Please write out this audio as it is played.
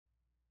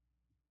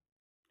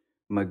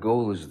My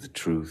goal is the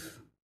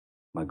truth.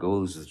 My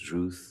goal is the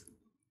truth.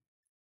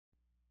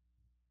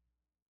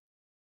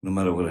 No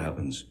matter what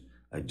happens,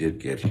 I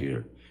did get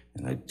here,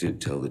 and I did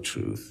tell the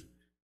truth.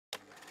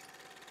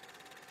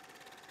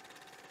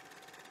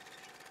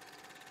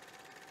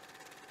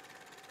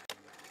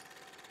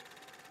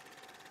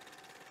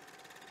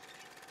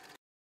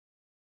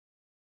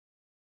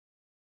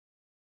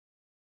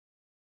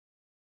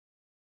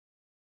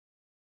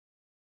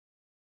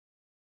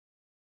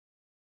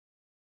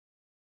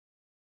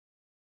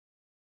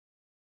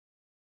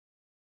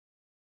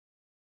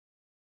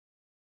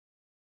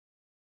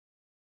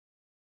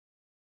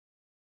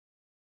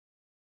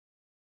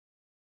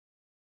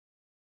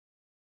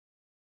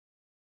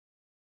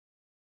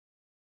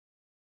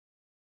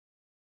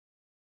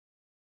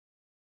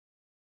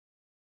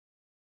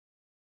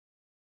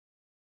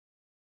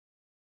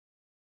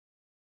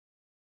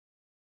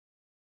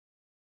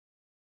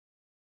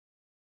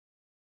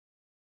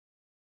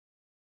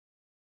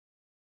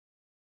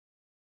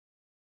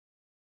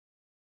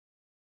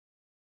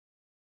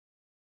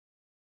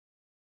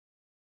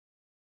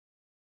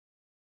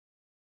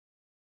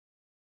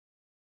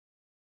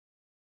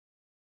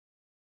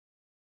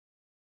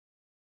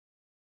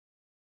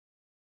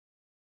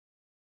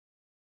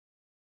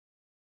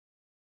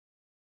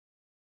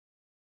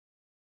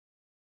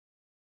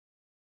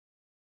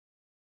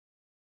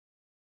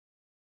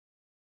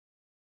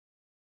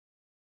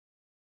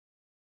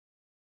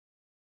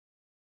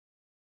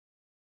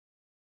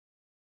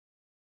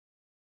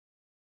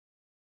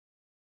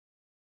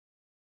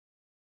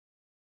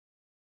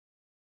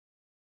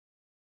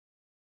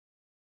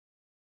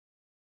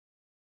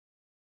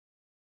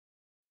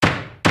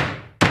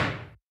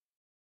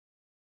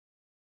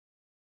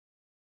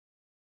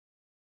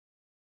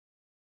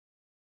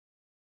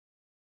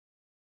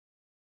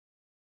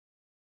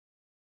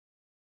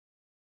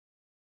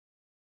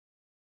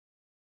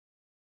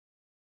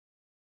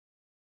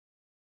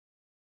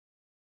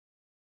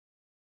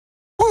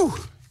 Whew.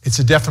 It's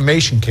a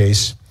defamation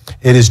case.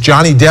 It is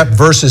Johnny Depp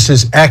versus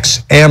his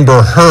ex,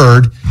 Amber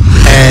Heard.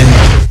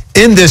 And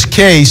in this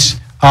case,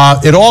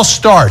 it all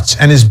starts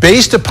and is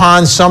based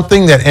upon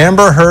something that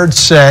Amber Heard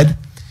said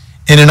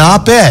in an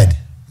op-ed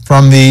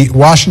from the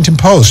Washington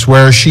Post,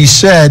 where she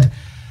said,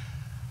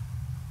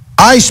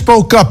 "I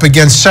spoke up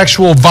against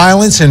sexual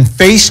violence and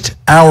faced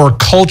our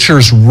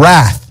culture's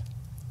wrath.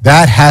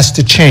 That has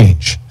to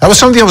change." That was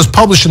something that was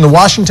published in the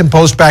Washington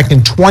Post back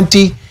in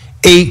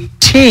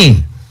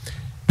 2018.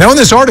 Now, in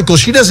this article,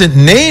 she doesn't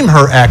name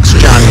her ex,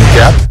 Johnny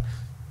Depp,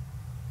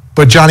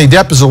 but Johnny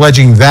Depp is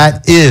alleging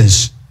that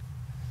is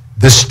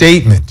the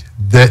statement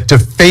that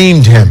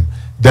defamed him,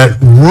 that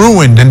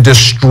ruined and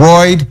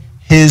destroyed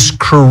his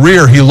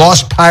career. He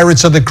lost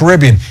Pirates of the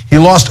Caribbean. He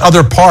lost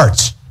other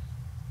parts,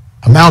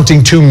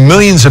 amounting to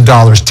millions of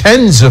dollars,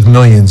 tens of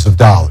millions of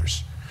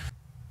dollars.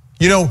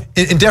 You know,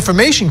 in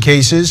defamation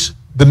cases,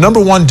 the number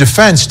one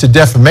defense to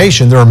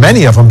defamation, there are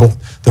many of them, but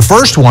the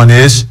first one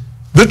is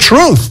the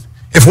truth.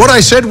 If what I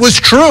said was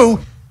true,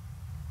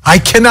 I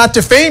cannot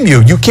defame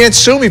you. You can't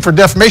sue me for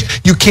defamation.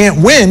 You can't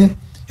win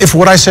if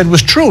what I said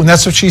was true, and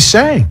that's what she's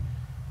saying.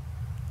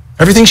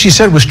 Everything she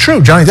said was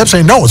true. Johnny Depp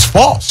saying, no, it's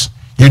false.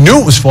 You knew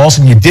it was false,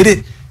 and you did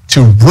it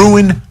to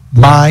ruin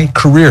my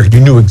career.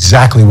 You knew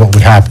exactly what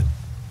would happen.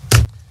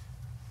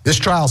 This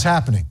trial's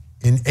happening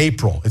in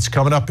April. It's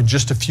coming up in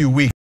just a few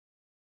weeks.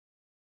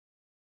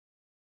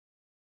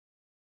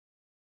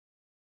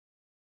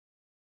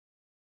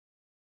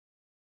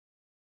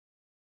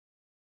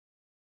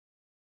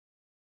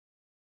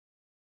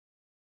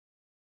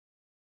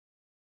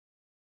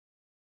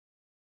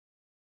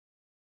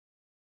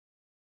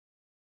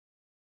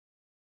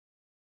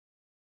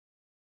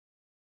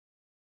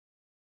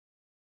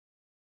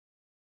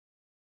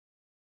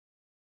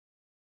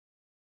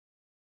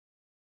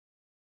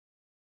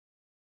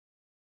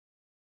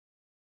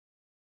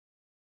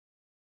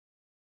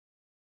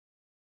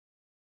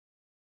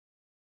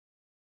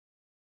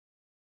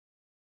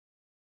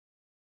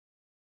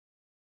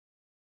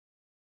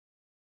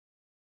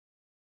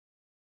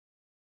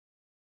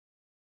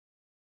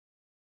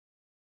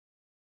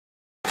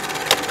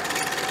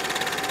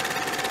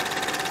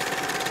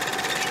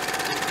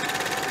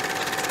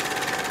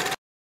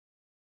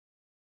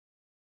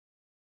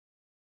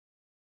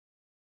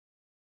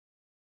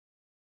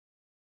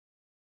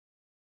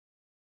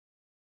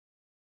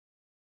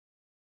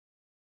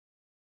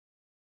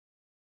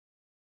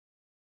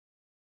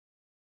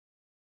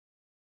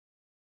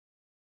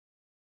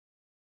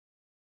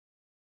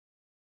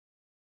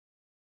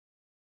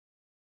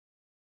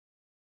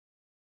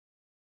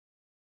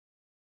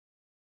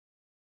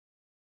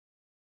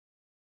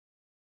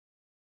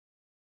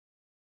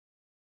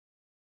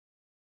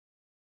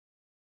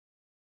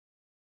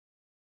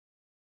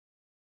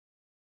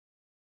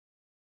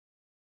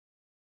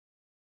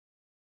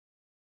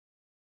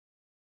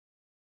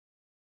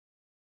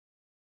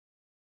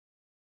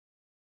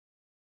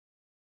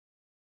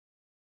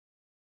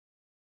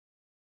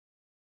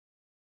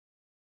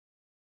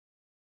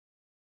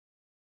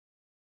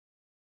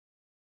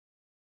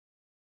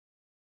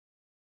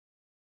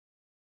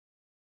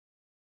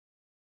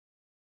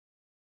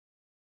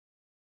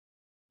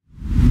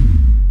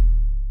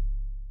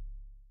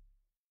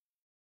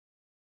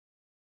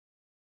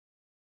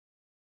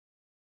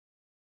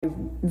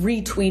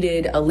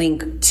 Retweeted a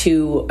link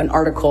to an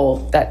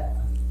article that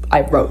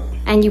I wrote.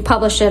 And you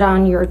published it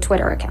on your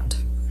Twitter account.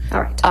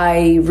 All right.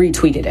 I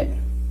retweeted it.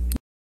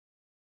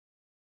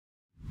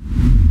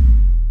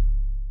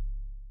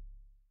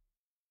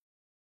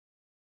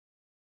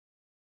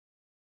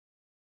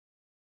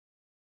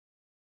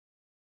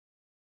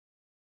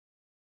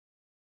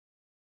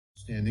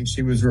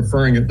 She was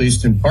referring at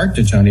least in part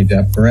to Johnny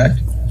Depp, correct?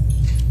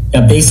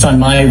 Yeah, based on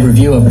my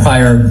review of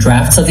prior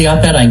drafts of the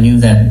op-ed, I knew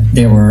that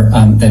there were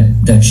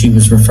that she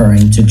was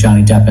referring to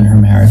Johnny Depp and her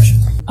marriage.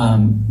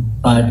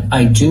 But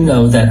I do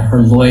know that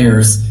her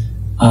lawyers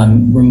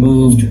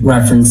removed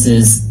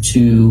references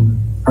to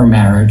her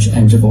marriage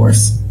and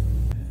divorce.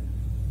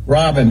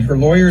 Robin, her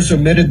lawyers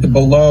omitted the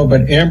below,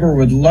 but Amber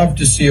would love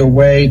to see a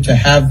way to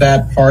have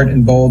that part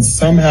in bold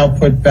somehow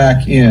put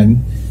back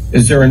in.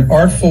 Is there an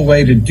artful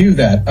way to do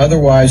that?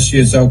 Otherwise, she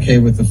is okay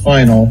with the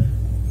final.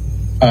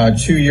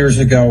 2 years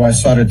ago, I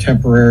sought a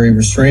temporary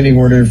restraining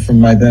order from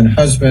my then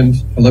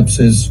husband.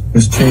 Ellipses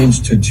was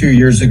changed to 2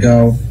 years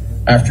ago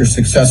after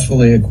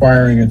successfully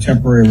acquiring a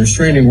temporary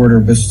restraining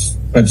order,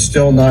 but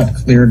still not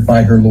cleared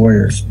by her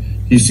lawyers. Do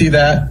you see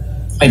that?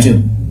 I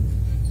do.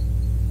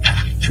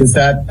 Was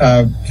that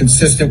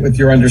consistent with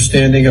your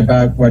understanding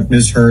about what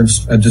Ms.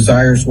 Heard's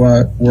desires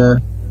were?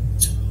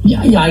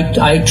 Yeah,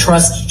 I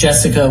trust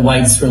Jessica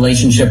White's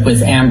relationship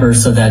with Amber,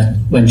 so that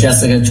when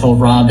Jessica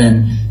told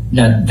Robin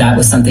that that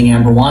was something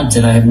Amber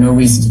wanted, I have no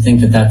reason to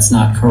think that that's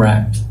not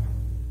correct.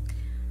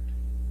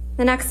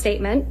 The next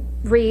statement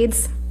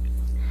reads,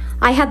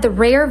 I had the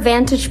rare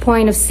vantage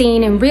point of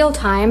seeing in real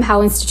time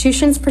how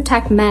institutions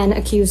protect men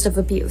accused of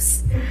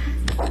abuse.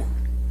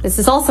 This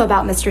is also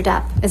about Mr.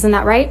 Depp, isn't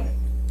that right?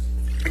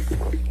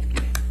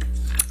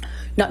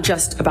 Not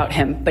just about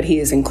him, but he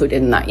is included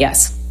in that,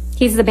 yes.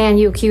 He's the man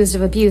you accused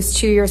of abuse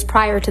 2 years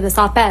prior to this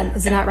op-ed.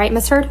 Isn't that right,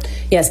 Ms. Heard?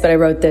 Yes, but I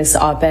wrote this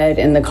op-ed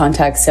in the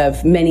context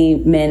of many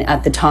men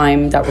at the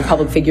time that were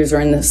public figures or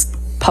in this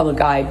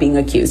public eye being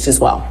accused as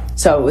well.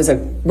 So it was a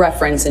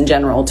reference in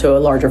general to a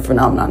larger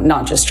phenomenon,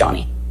 not just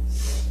Johnny.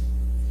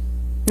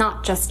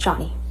 Not just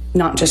Johnny.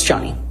 Not just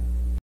Johnny.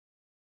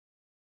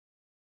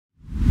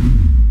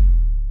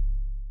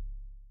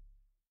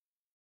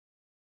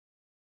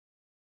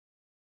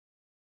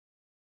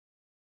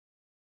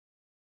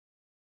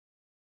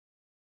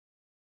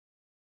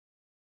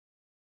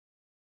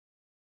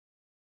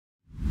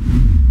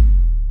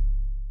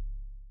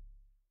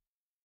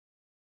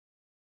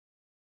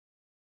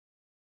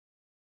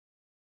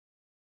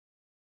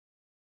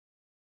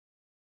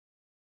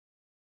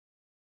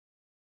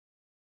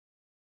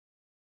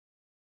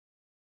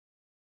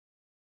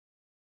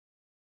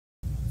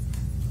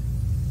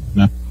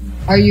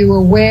 Are you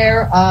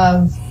aware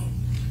of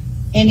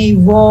any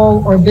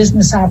role or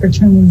business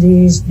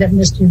opportunities that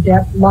Mr.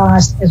 Depp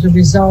lost as a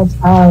result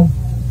of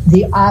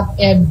the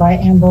op-ed by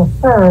Amber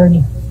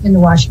Heard in the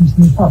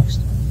Washington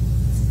Post?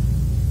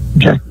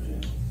 Okay.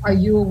 Are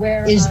you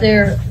aware? Is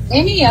there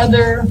any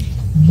other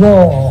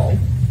role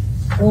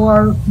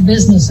or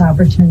business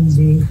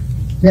opportunity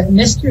that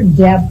Mr.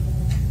 Depp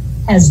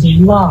has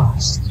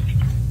lost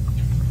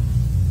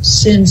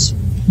since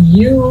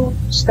you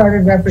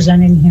started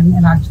representing him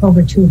in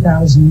October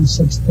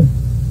 2016?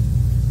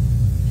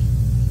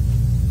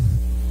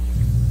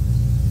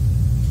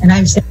 And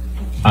I'm saying,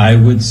 I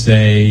would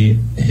say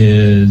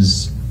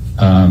his,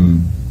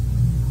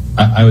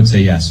 I would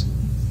say yes.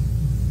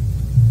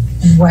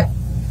 and what?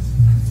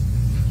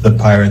 The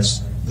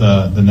Pirates,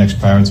 the next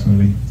Pirates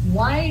movie.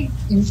 Why?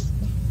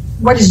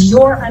 What is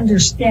your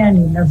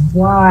understanding of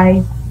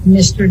why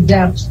Mr.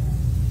 Depp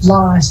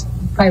lost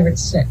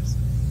Pirates 6?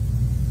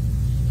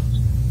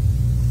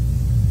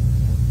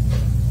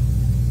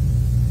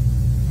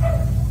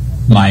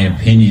 My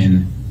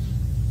opinion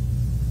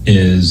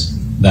is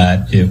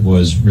that it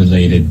was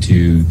related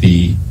to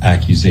the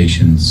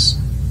accusations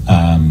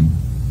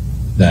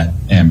that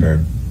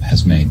Amber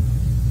has made.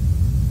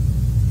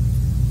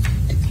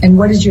 And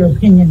what is your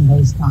opinion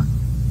based on?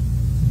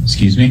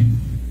 Excuse me?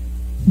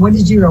 What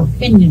is your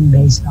opinion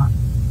based on?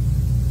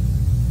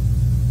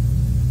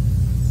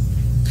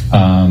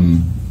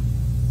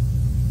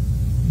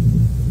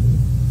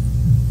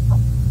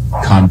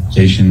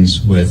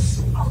 Conversations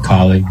with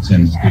colleagues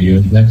and studio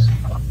execs.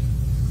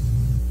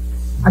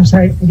 I'm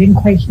sorry, I didn't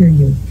quite hear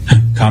you.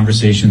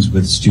 Conversations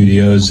with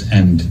studios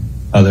and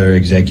other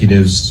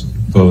executives,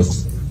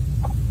 both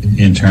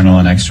internal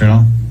and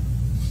external.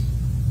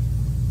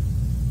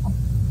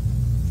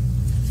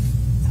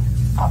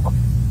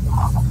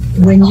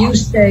 When you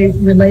say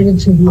related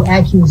to the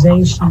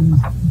accusations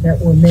that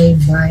were made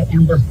by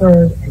Amber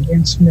Heard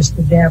against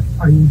Mr. Depp,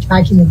 are you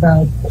talking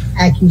about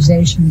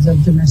accusations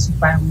of domestic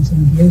violence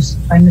and abuse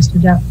by Mr.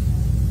 Depp?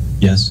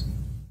 Yes.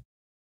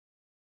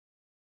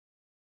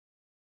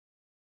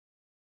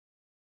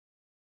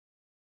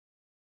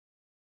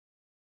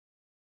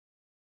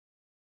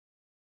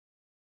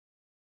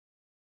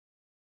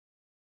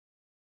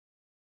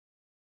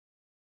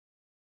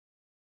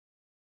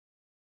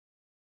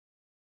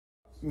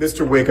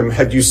 Mr. Wiggum,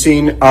 had you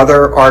seen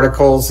other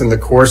articles in the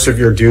course of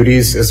your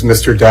duties as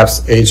Mr.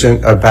 Depp's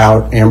agent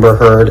about Amber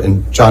Heard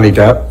and Johnny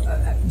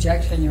Depp?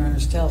 Objection, Your Honor,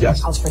 still.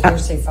 Yes. Calls for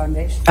hearsay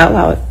foundation.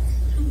 Allow it.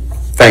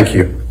 Thank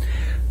you.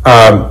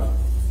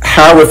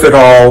 How, if at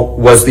all,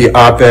 was the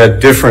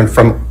op-ed different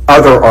from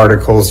other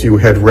articles you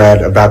had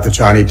read about the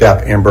Johnny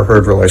Depp-Amber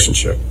Heard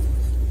relationship?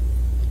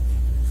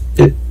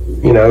 It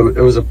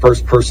was a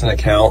first-person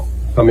account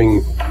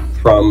coming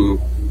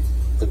from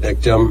the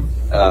victim.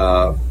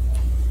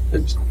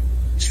 It's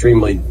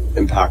extremely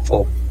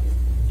impactful.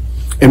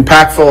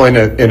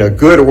 Impactful in a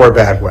good or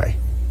bad way?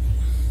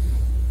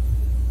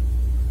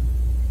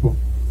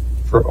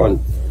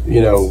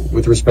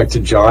 With respect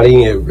to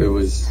Johnny, it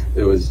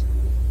was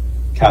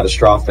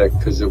catastrophic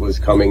because it was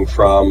coming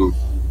from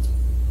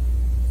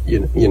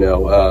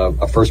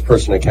a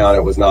first-person account.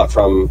 It was not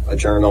from a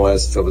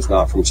journalist. It was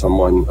not from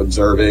someone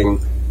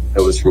observing.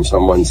 It was from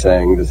someone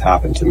saying this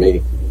happened to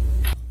me.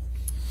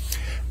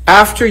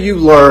 After you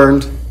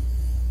learned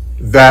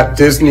that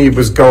Disney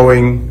was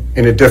going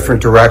in a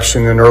different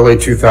direction in early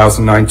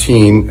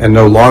 2019 and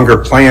no longer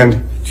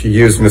planned to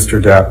use Mr.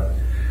 Depp,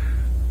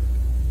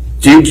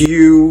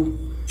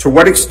 to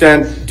what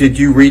extent did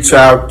you reach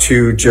out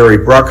to Jerry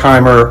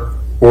Bruckheimer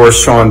or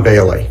Sean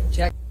Bailey?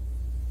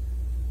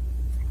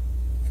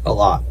 A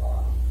lot.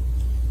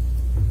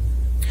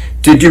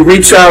 Did you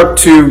reach out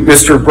to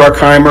Mr.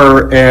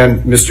 Bruckheimer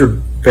and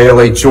Mr.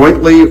 Bailey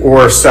jointly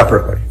or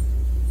separately?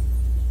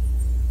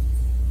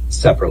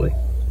 Separately.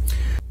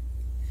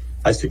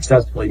 I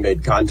successfully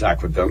made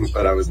contact with them,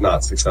 but I was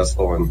not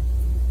successful in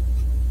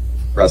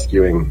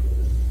rescuing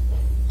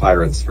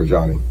pirates for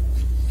Johnny.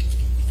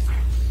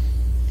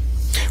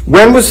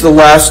 When was the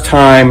last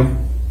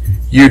time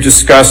you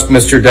discussed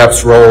Mr.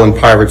 Depp's role in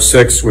Pirate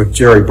 6 with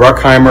Jerry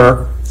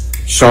Bruckheimer,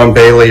 Sean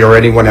Bailey, or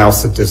anyone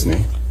else at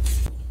Disney?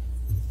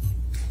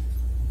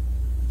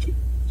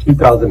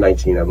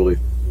 2019, I believe.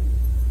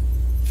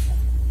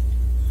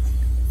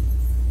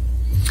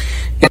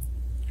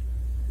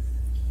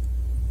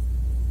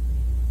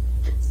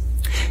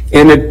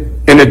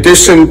 In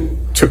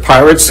addition to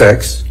Pirate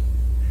 6,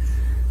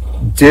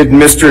 did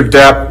Mr.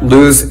 Depp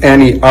lose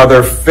any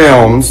other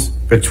films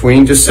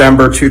between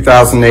December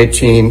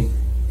 2018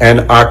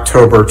 and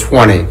October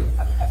 20?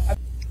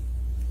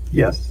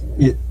 Yes.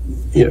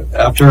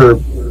 After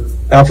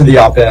the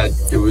op-ed,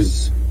 it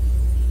was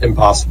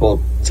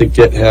impossible to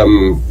get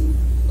him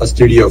a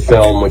studio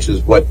film, which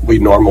is what we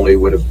normally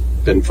would have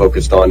been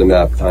focused on in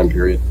that time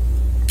period.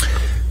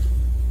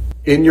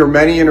 In your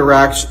many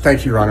interactions,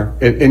 thank you, Your Honor.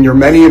 In your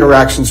many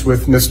interactions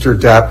with Mr.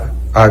 Depp,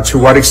 to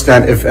what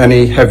extent, if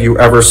any, have you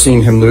ever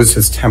seen him lose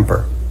his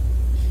temper?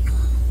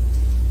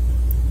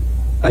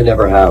 I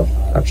never have,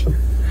 actually.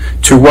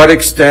 To what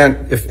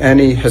extent, if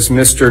any, has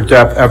Mr.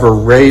 Depp ever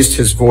raised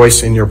his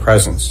voice in your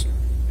presence?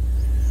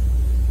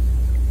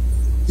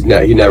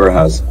 No, he never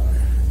has.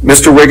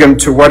 Mr. Wiggum,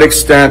 to what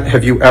extent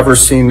have you ever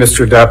seen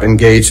Mr. Depp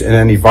engage in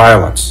any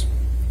violence?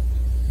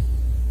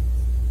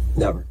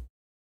 Never.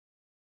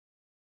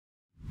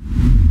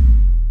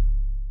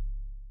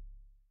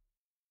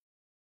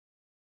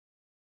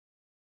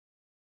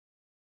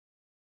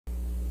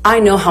 I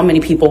know how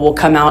many people will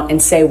come out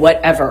and say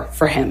whatever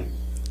for him.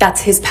 That's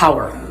his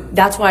power.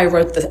 That's why I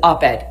wrote the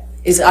op-ed,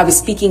 is I was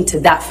speaking to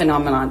that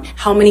phenomenon.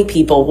 How many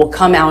people will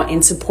come out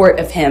in support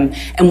of him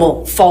and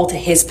will fall to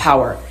his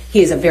power?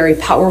 He is a very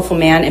powerful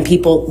man, and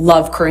people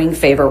love currying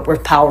favor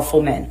with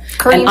powerful men.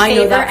 Currying and I know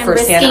favor that and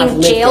firsthand. I've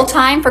risking lived jail it.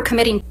 time for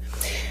committing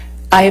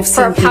I have for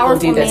seen a people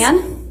powerful do this.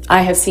 man?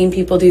 I have seen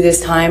people do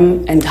this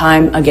time and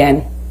time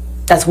again.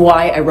 That's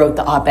why I wrote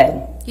the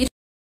op-ed.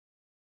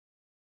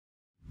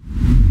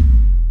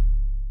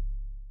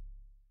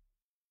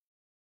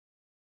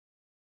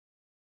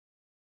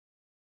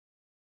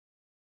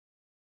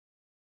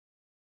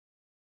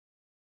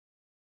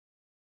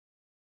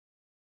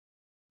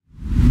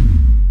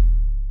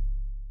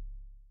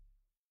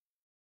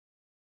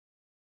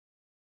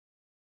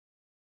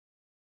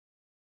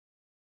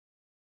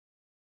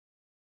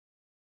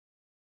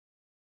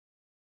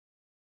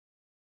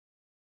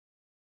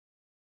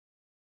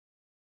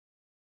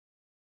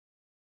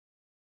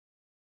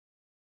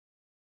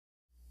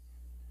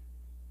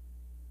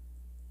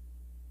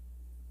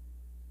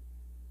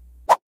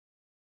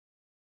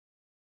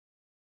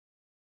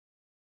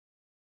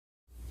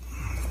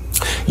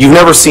 You've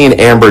never seen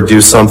Amber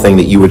do something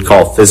that you would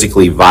call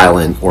physically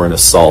violent or an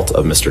assault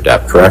of Mr.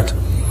 Depp, correct?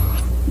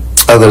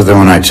 Other than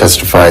when I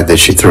testified that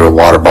she threw a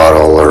water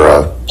bottle or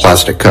a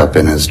plastic cup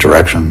in his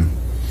direction.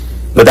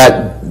 But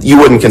that, you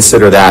wouldn't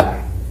consider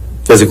that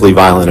physically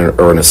violent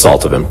or an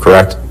assault of him,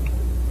 correct?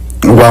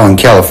 Well, in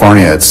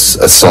California, it's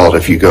assault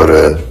if you go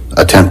to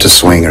attempt to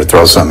swing or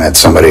throw something at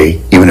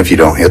somebody, even if you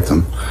don't hit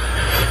them.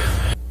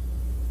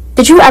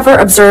 Did you ever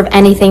observe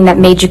anything that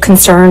made you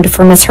concerned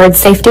for Ms. Heard's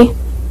safety?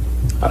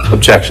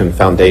 Objection,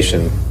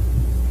 foundation,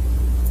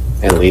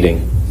 and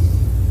leading.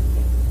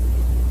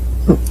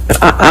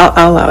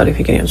 I'll allow it if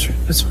you can answer it.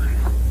 That's fine.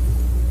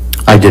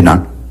 I did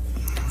not.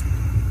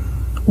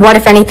 What,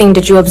 if anything,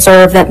 did you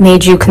observe that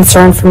made you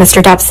concerned for Mr.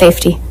 Depp's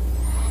safety?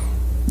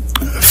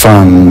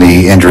 from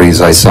the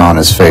injuries I saw on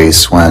his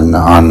face when,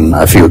 on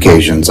a few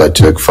occasions, I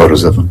took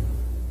photos of him.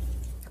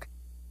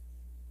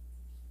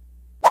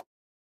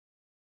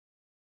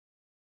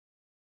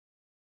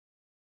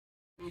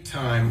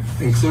 Time,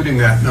 including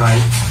that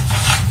night,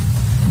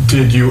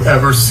 did you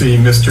ever see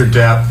Mr.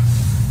 Depp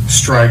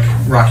strike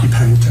Rocky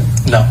Pennington?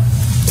 No.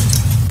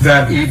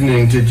 That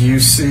evening, did you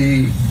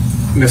see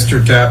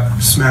Mr.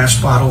 Depp smash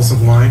bottles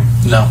of wine?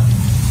 No.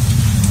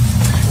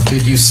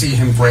 Did you see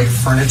him break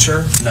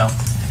furniture? No.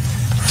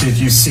 Did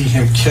you see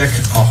him kick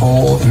a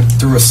hole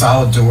through a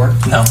solid door?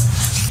 No.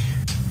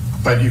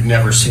 But you've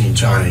never seen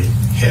Johnny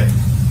hit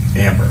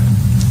Amber?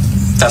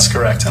 That's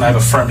correct, and I've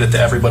affirmed it to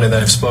everybody that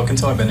I've spoken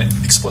to. I've been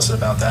explicit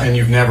about that. And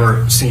you've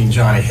never seen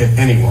Johnny hit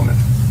any woman?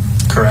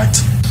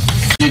 Correct.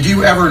 Did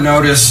you ever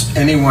notice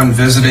anyone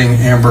visiting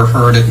Amber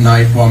Heard at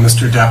night while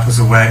Mr. Depp was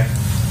away?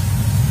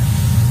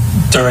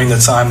 During the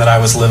time that I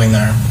was living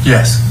there?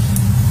 Yes.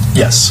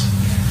 Yes.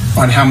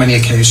 On how many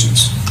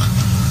occasions?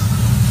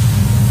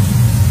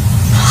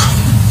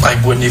 I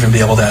wouldn't even be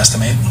able to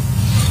estimate.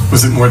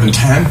 Was it more than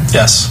 10?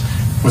 Yes.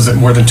 Was it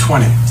more than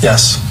 20?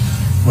 Yes.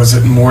 Was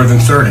it more than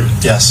 30?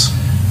 Yes.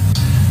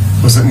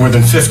 Was it more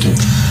than 50?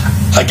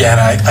 Again,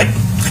 I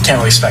can't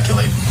really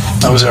speculate.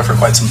 I was there for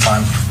quite some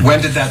time.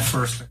 When did that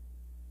first...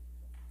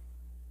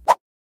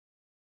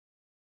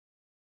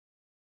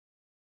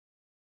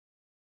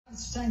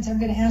 Steins, I'm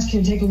going to ask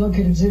you to take a look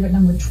at exhibit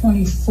number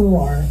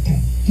 24.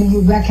 Okay. Do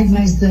you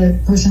recognize the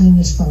person in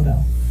this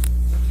photo?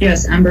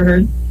 Yes, Amber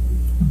Heard.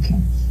 Okay.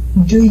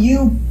 Do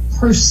you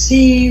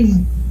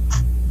perceive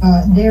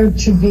there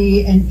to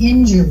be an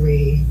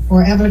injury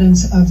or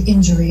evidence of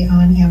injury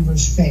on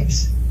Amber's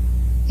face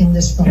in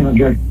this photo?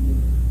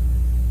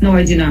 No,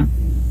 I do not.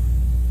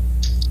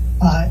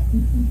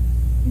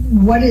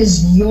 What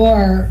is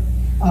your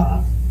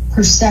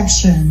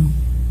perception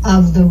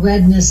of the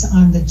redness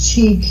on the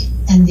cheek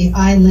and the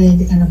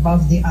eyelid and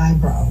above the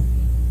eyebrow?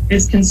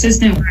 It's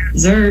consistent with what I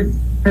observed.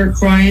 Her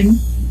crying,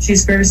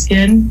 she's fair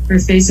skinned, her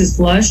face is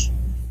flushed.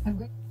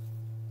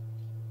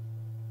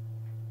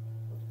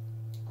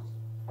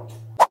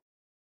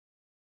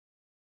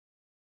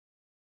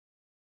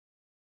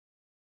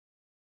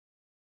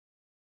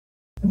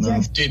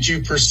 Did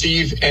you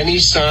perceive any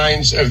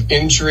signs of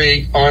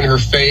injury on her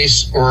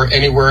face or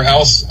anywhere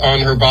else on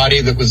her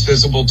body that was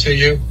visible to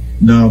you?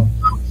 No.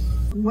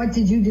 What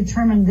did you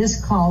determine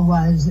this call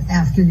was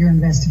after your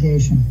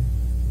investigation?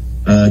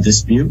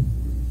 Dispute.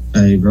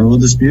 A verbal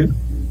dispute.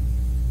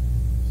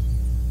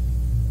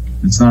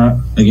 It's not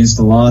against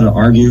the law to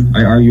argue.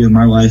 I argue with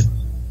my wife.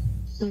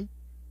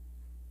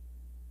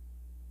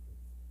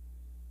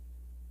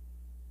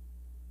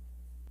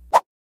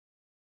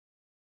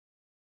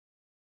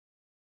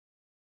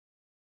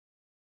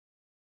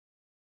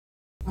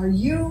 Are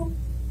you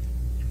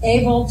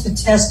able to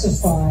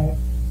testify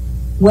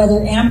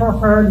whether Amber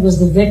Heard was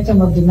the victim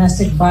of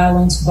domestic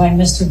violence by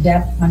Mr.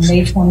 Depp on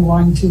May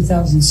 21,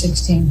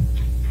 2016?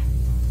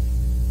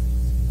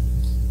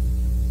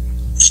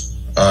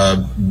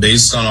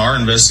 Based on our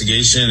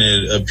investigation,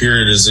 it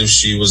appeared as if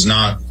she was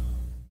not.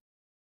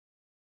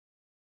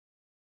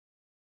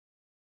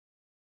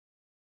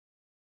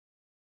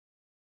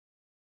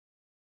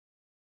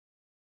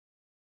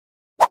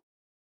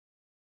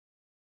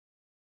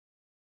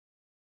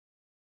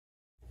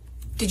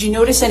 Did you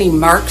notice any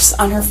marks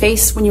on her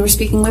face when you were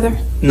speaking with her?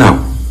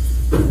 No.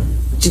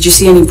 Did you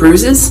see any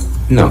bruises?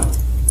 No.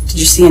 Did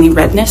you see any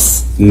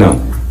redness? No.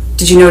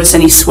 Did you notice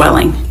any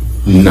swelling?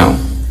 No.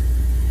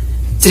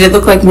 Did it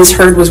look like Ms.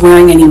 Heard was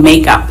wearing any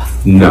makeup?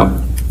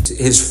 No.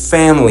 His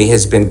family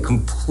has been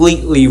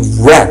completely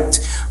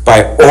wrecked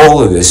by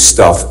all of this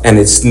stuff, and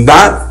it's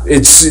not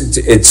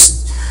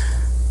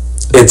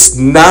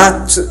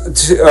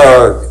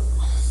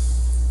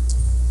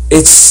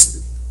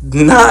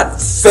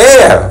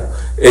fair.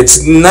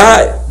 It's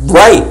not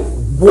right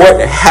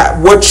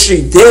what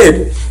she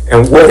did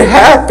and what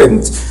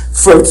happened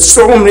for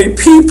so many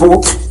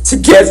people to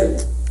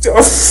get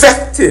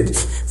affected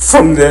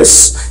from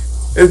this.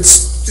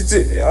 It's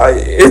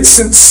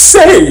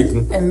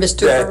insane. And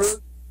Mr.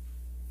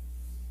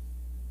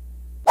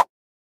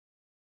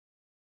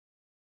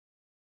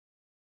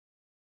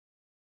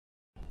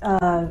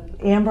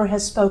 Amber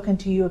has spoken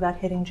to you about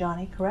hitting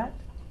Johnny, correct?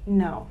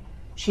 No.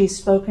 She's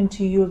spoken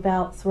to you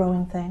about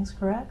throwing things,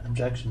 correct?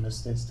 Objection to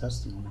state's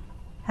testimony.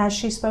 Has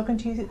she spoken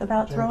to you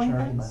about throwing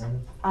things?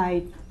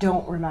 I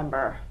don't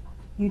remember.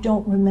 You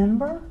don't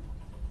remember?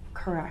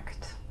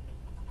 Correct.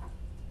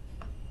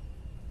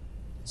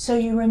 So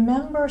you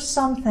remember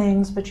some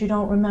things, but you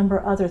don't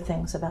remember other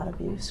things about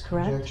abuse,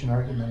 correct? Objection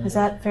argument. Is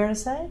that fair to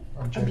say?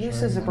 Objection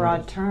Abuse is a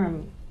broad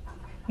term.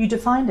 You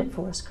defined it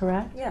for us,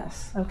 correct?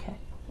 Yes. Okay.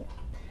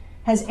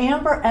 Has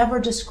Amber ever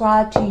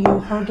described to you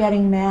her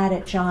getting mad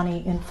at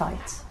Johnny in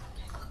fights?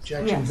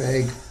 Objection Yes.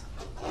 vague.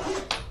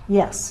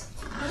 Yes.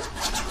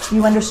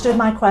 You understood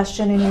my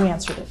question and you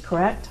answered it,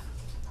 correct?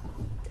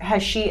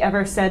 Has she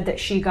ever said that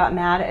she got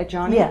mad at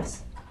Johnny?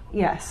 Yes.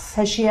 Yes.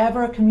 Has she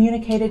ever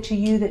communicated to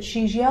you that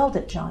she's yelled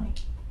at Johnny?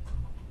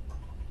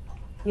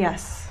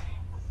 Yes.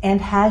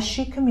 And has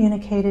she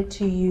communicated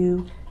to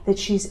you that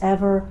she's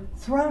ever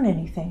thrown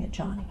anything at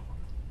Johnny?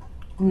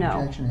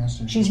 No.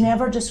 She's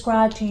never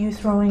described to you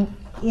throwing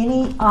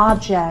any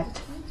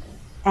object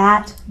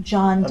at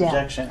John Depp.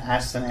 Objection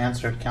asked and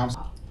answered,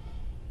 counsel.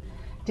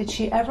 Did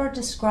she ever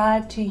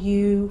describe to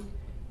you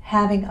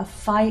having a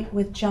fight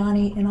with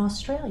Johnny in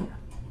Australia?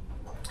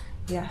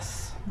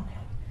 Yes. Okay.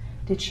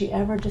 Did she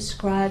ever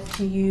describe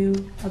to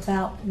you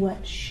about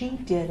what she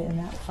did in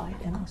that fight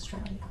in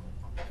Australia?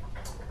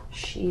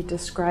 She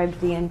described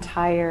the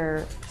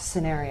entire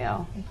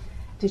scenario. Okay.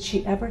 Did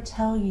she ever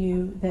tell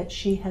you that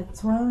she had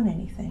thrown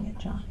anything at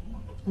Johnny?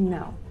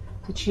 No.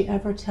 Did she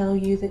ever tell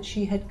you that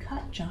she had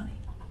cut Johnny?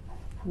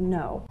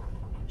 No.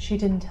 She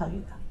didn't tell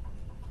you that?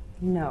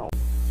 No.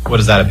 What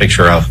is that a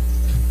picture of?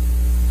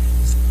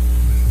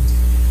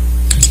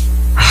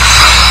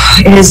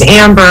 It is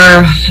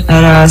Amber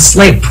at a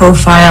slight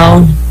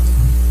profile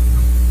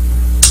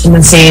in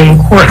the same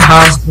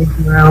courthouse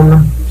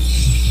room.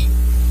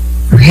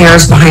 Her hair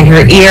is behind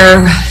her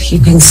ear. You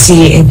can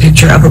see a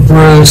picture of a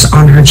bruise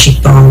on her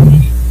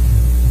cheekbone.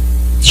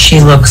 She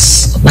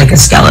looks like a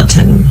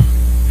skeleton.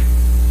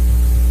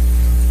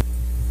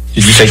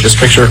 Did you take this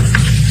picture?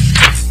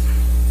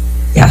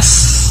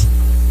 Yes.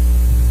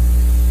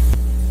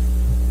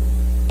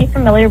 Are you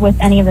familiar with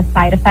any of the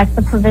side effects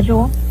of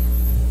Provigil?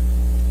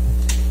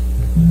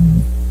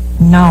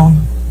 No.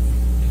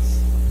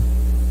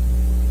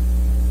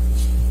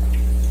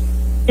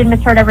 Did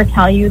Ms. Heard ever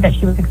tell you that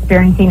she was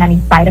experiencing any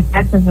side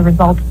effects as a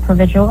result of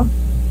Provigil?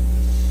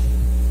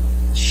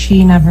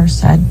 She never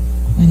said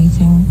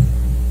anything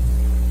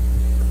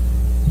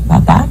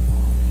about that.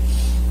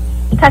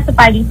 You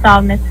testified you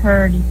saw Ms.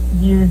 Heard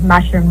use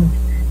mushrooms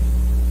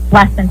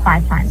less than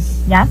 5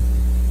 times, yes?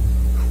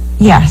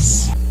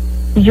 Yes.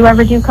 Did you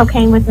ever do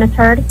cocaine with Ms.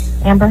 Heard,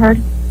 Amber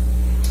Heard?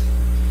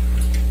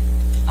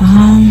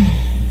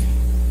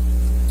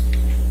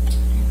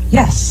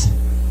 Yes.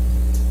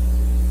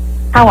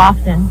 How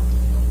often?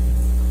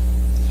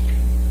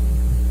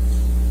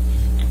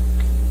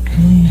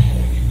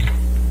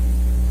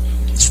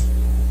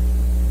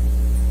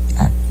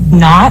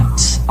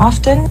 Not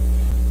often.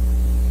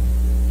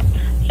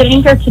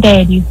 Sitting here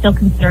today, do you still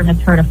consider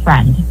Ms. Heard a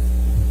friend?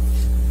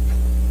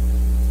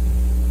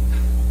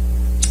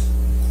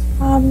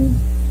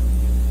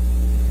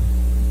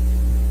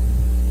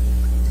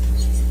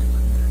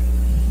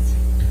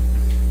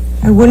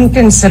 I wouldn't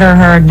consider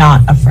her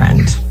not a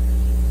friend.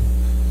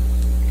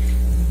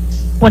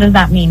 What does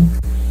that mean?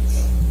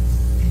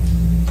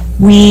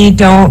 We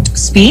don't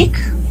speak.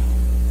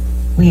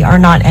 We are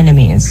not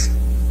enemies.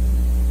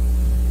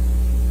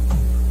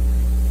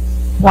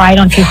 Why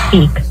don't you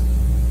speak?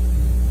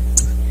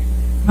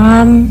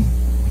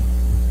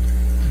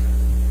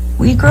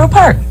 We grew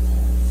apart.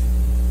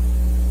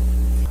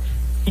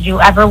 Did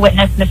you ever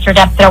witness Mr.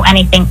 Depp throw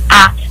anything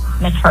at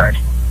Ms. Heard?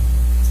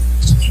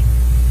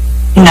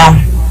 No.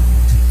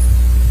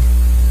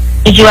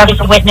 Did you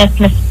ever witness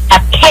Mr.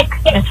 Depp kick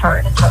Ms.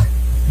 Heard?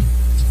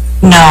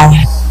 No.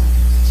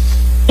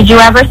 Did you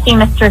ever see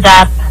Mr.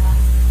 Depp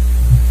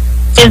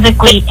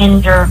physically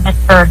injure Ms.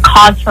 Heard,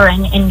 cause her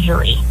an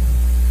injury?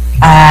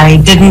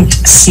 I didn't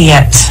see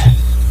it.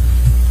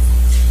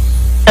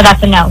 So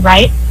that's a no,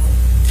 right?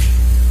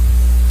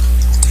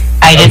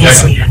 I didn't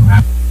see it.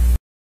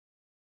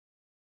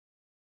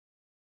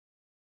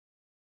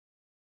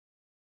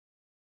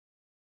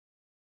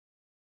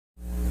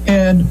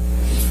 And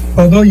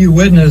although you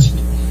witnessed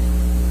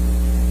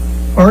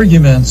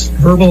arguments,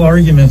 verbal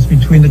arguments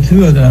between the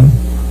two of them,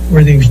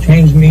 where they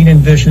exchanged mean and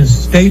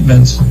vicious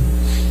statements,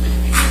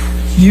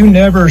 you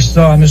never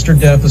saw Mr.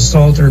 Depp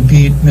assault or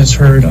beat Ms.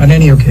 Heard on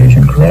any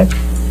occasion, correct?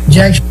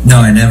 Objection. No,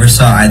 I never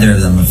saw either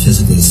of them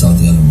physically assault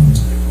the other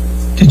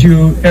one. Did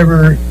you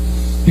ever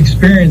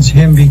experience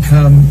him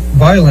become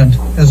violent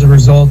as a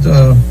result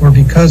of or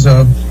because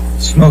of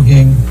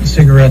smoking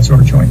cigarettes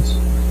or joints?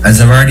 As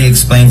I've already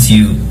explained to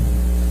you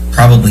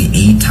probably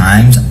 8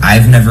 times,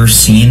 I've never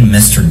seen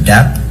Mr.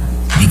 Depp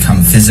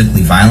become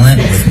physically violent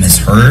with Ms.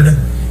 Heard.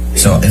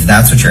 So if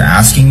that's what you're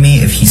asking me,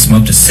 if he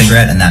smoked a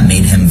cigarette and that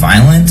made him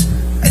violent,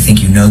 I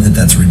think you know that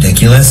that's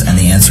ridiculous, and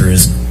the answer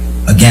is,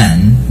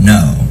 again,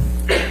 no.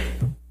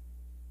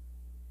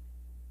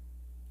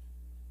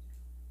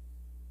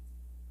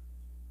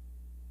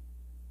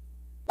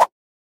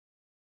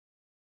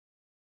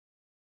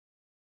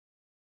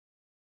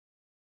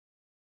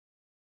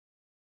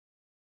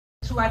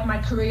 Throughout my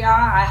career,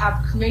 I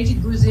have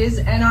created bruises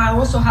and I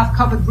also have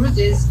covered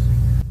bruises.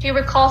 Do you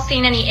recall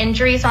seeing any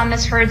injuries on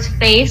Ms. Heard's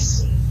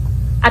face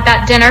at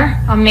that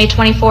dinner on May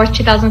 24th,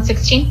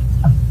 2016?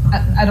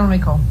 I don't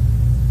recall.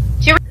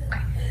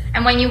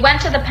 And when you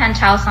went to the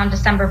penthouse on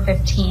December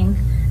 15th,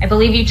 I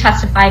believe you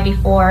testified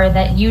before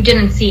that you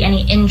didn't see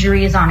any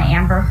injuries on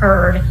Amber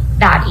Heard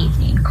that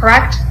evening,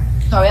 correct?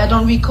 Sorry, I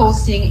don't recall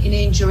seeing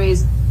any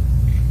injuries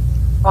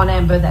on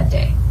Amber that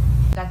day,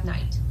 that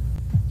night.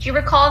 Do you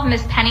recall if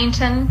Ms.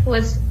 Pennington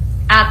was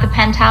at the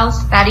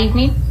penthouse that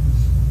evening?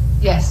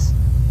 Yes.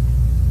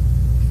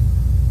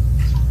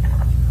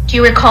 Do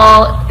you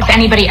recall if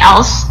anybody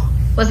else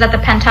was at the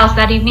penthouse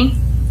that evening?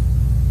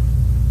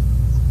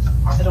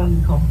 I don't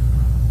recall.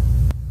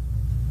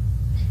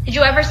 Did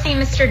you ever see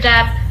Mr.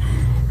 Depp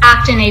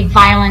act in a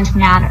violent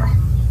manner?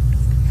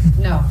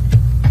 No.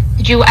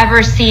 Did you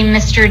ever see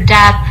Mr.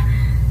 Depp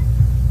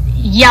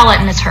yell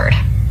at Ms. Heard?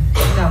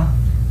 No.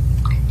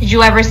 Did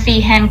you ever see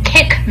him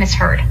kick Ms.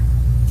 Heard?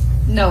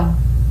 No.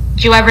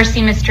 Did you ever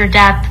see Mr.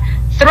 Depp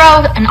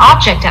throw an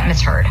object at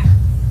Ms. Heard?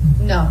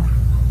 No.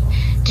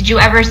 Did you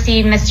ever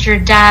see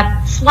Mr.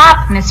 Depp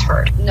slap Ms.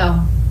 Heard?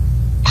 No.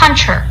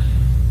 Punch her?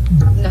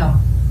 No.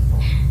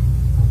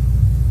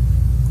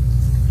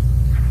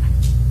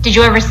 Did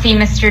you ever see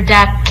Mr.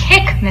 Depp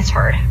kick Ms.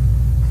 Heard?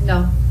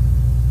 No.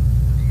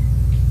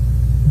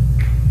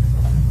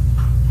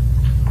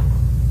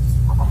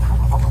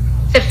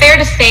 Is it fair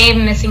to say,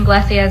 Ms.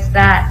 Iglesias,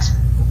 that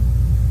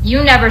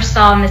you never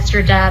saw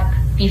Mr. Depp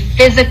be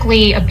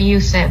physically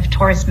abusive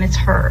towards Ms.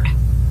 Heard?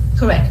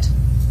 Correct.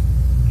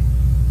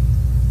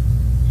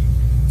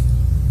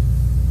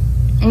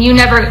 And you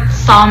never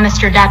saw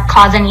Mr. Depp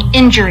cause any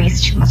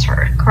injuries to Ms.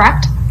 Heard,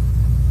 correct?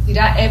 Did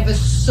I ever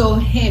saw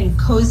him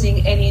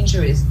causing any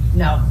injuries?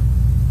 No.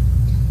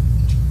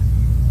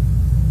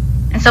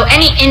 And so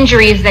any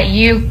injuries that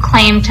you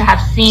claim to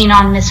have seen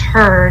on Ms.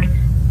 Heard,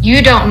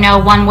 you don't know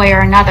one way or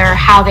another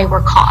how they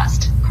were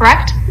caused,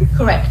 correct?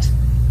 Correct.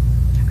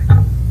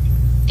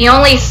 The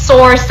only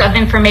source of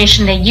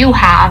information that you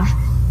have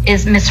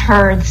is Ms.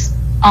 Heard's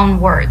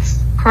own words,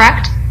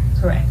 correct?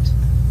 Correct.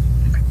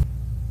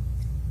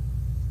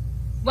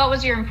 What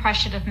was your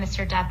impression of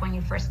Mr. Depp when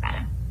you first met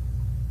him?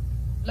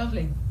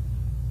 Lovely.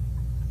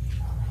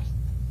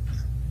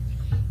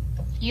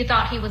 You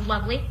thought he was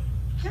lovely?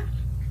 Yeah.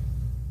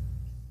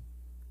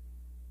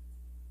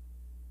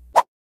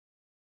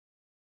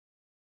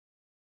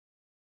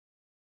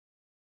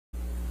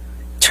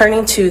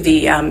 Turning to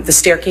the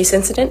staircase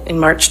incident in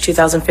March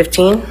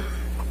 2015,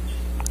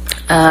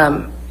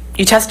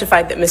 you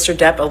testified that Mr.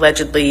 Depp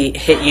allegedly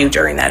hit you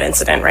during that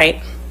incident,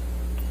 right?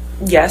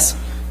 Yes.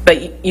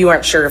 But you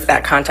aren't sure if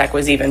that contact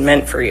was even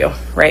meant for you,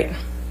 right?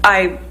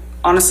 I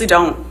honestly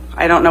don't.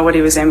 I don't know what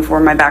he was aiming for.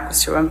 My back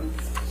was to him.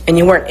 And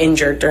you weren't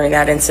injured during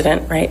that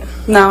incident, right?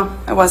 No,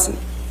 I wasn't.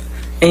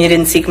 And you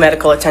didn't seek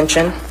medical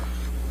attention?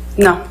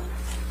 No.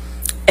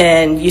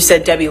 And you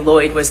said Debbie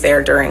Lloyd was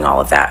there during all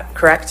of that,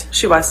 correct?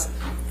 She was.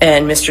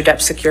 And Mr.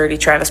 Depp's security,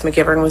 Travis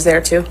McGivern, was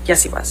there too?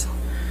 Yes, he was.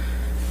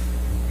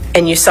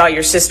 And you saw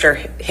your sister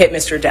hit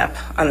Mr. Depp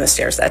on the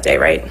stairs that day,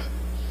 right?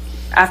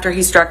 After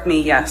he struck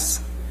me,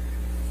 yes.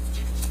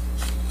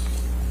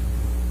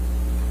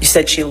 You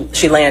said she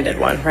landed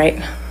one,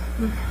 right?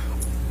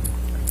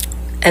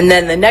 And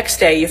then the next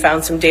day you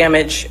found some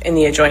damage in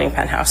the adjoining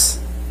penthouse.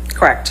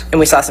 Correct. And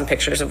we saw some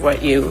pictures of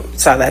what you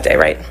saw that day,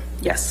 right?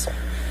 Yes.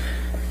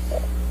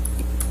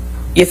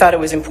 You thought it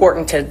was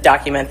important to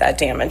document that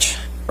damage,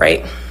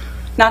 right?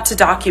 Not to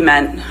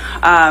document.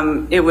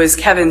 It was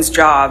Kevin's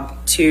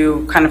job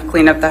to kind of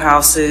clean up the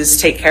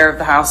houses, take care of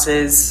the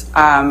houses.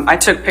 I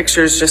took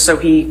pictures just so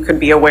he could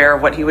be aware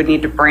of what he would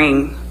need to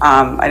bring.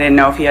 I didn't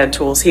know if he had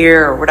tools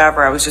here or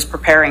whatever. I was just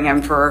preparing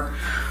him for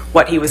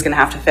what he was going to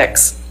have to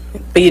fix.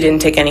 But you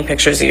didn't take any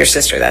pictures of your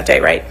sister that day,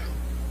 right?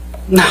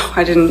 No,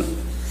 I didn't.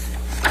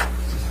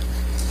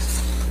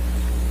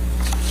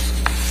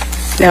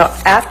 Now,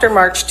 after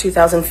March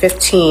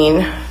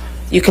 2015,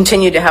 you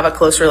continued to have a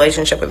close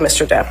relationship with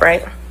Mr. Depp,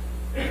 right?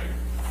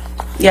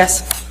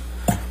 Yes.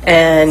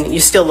 And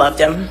you still loved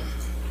him?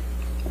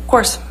 Of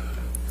course.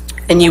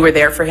 And you were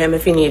there for him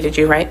if he needed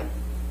you, right?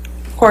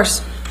 Of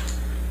course.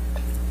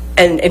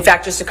 And in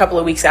fact, just a couple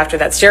of weeks after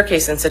that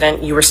staircase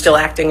incident, you were still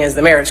acting as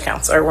the marriage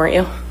counselor, weren't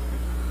you?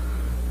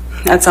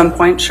 At some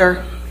point,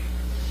 sure.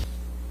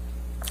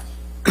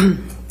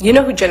 You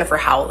know who Jennifer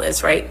Howell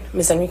is, right,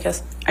 Ms.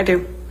 Enriquez? I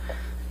do.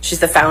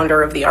 She's the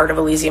founder of the Art of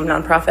Elysium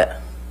nonprofit.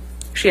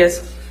 She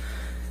is.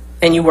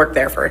 And you worked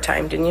there for a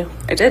time, didn't you?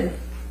 I did.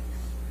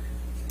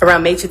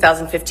 Around May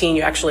 2015,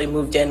 you actually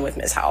moved in with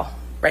Ms. Howell,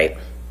 right?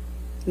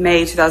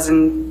 May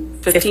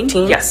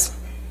 2015? Yes.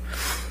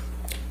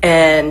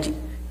 And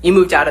you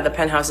moved out of the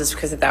penthouses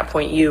because at that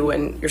point you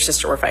and your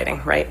sister were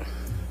fighting, right?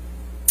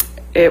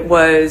 It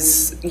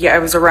was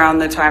around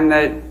the time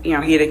that, he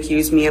had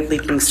accused me of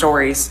leaking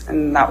stories,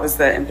 and that was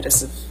the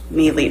impetus of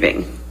me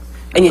leaving.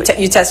 And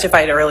you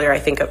testified earlier, I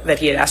think, that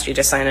he had asked you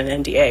to sign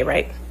an NDA,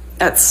 right?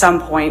 At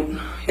some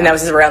point. And that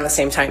was around the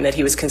same time that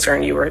he was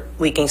concerned you were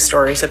leaking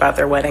stories about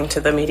their wedding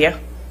to the media?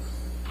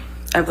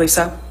 I believe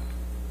so.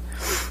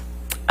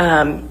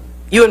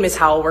 You and Ms.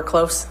 Howell were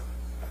close?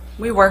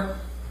 We were.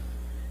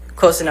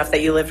 Close enough that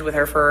you lived with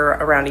her for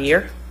around a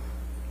year?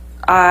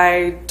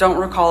 I don't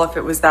recall if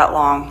it was that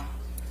long.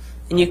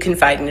 And you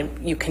confided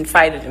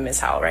in Ms.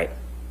 Howell, right?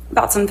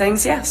 About some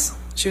things, yes.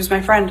 She was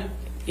my friend.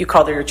 You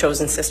called her your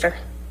chosen sister?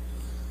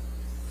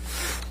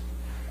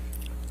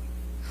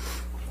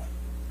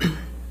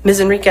 Ms.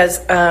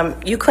 Enriquez,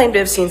 you claim to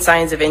have seen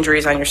signs of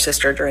injuries on your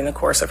sister during the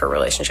course of her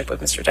relationship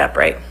with Mr. Depp,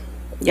 right?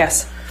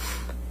 Yes.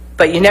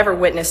 But you never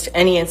witnessed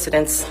any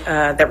incidents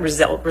that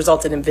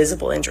resulted in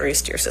visible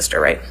injuries to your sister,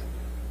 right?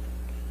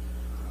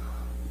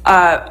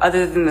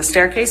 Other than the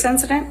staircase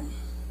incident?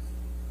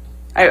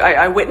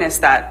 I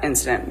witnessed that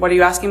incident. What are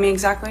you asking me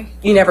exactly?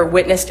 You never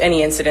witnessed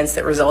any incidents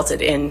that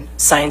resulted in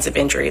signs of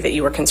injury that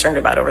you were concerned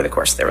about over the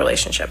course of their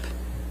relationship?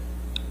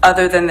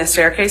 Other than the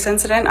staircase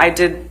incident, I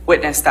did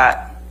witness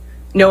that.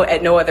 No,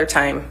 at no other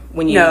time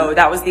when you... No,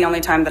 that was the only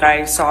time that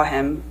I saw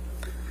him.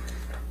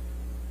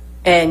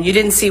 And you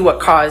didn't see what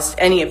caused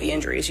any of the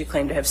injuries you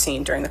claim to have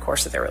seen during the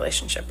course of their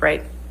relationship,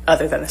 right?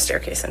 Other than the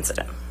staircase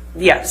incident.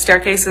 Yeah,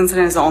 staircase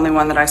incident is the only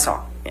one that I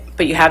saw.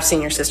 But you have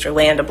seen your sister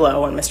land a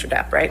blow on Mr.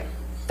 Depp, right?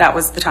 That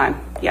was the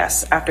time,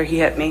 yes, after he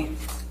hit me.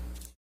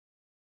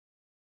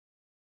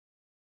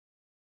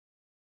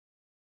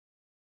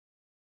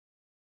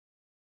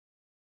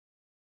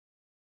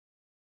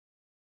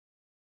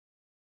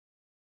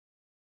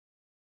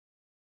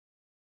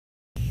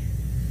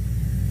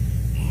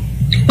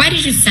 Why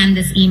did you send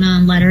this email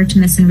and letter to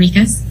Ms.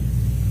 Enriquez?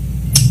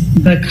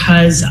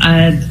 Because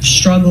I've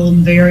struggled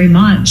very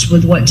much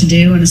with what to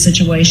do in a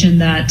situation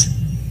that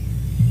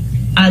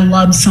I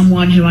love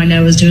someone who I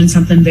know is doing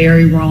something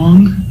very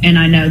wrong, and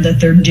I know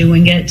that they're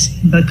doing it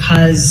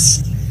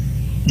because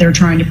they're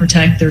trying to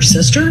protect their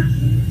sister,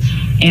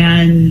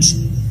 and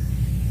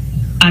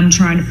I'm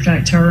trying to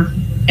protect her,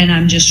 and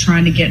I'm just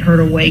trying to get her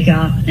to wake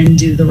up and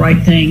do the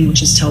right thing,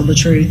 which is tell the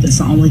truth. It's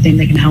the only thing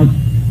that can help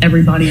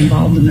everybody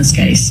involved in this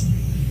case.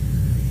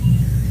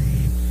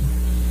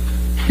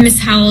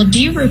 Ms. Howell,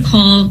 do you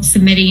recall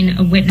submitting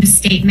a witness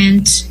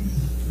statement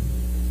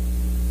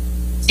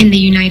in the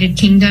United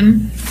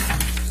Kingdom?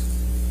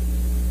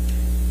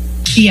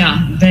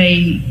 Yeah,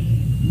 they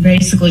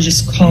basically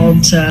just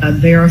called to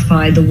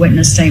verify the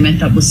witness statement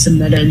that was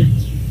submitted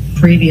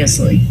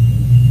previously.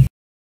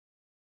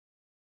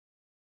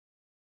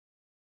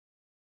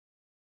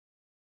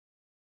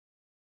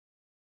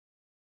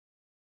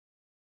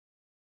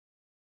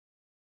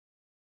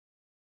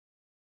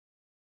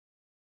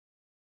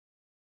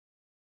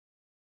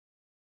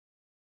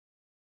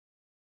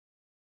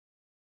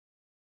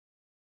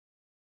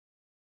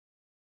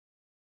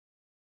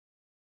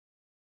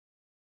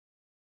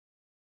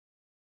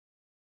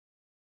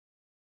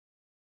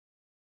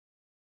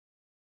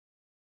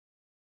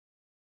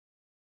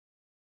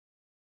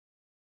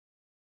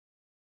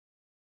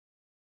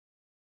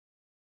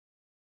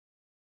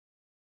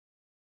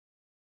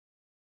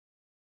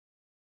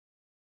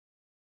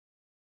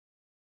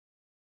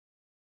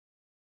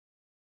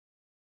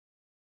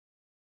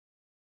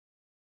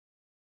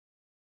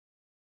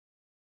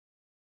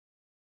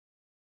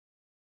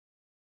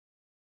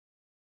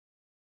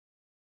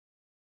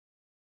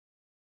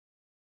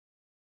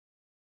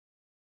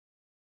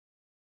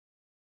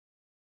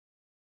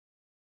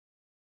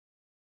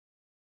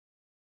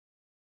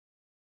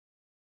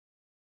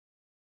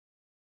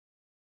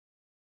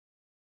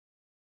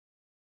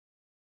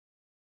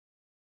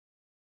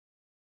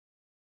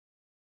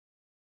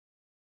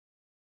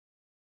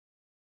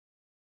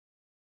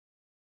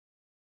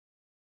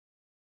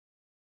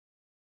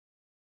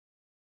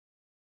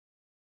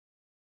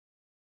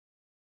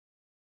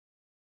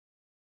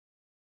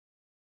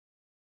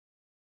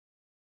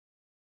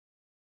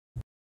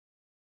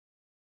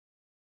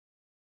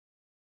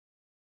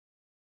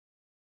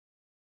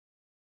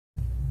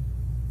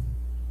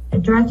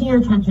 Directing your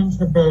attention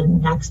to the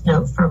next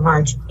note from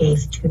March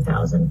 8th,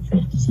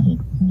 2015.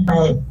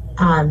 But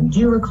do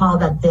you recall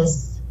that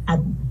this,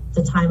 at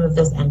the time of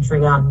this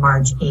entry on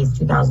March 8th,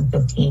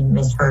 2015,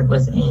 Ms. Heard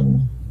was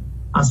in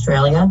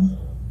Australia?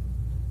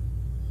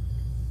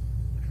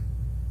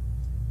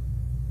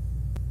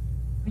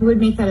 I would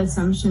make that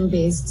assumption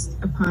based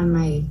upon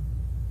my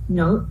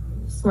note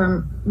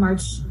for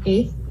March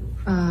 8th.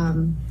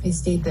 I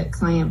state that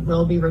client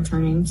will be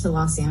returning to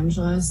Los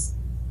Angeles,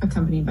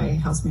 accompanied by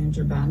House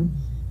Manager Ben.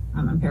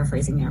 I'm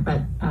paraphrasing there,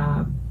 but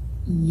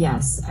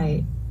yes,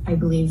 I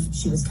believe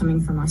she was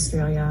coming from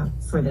Australia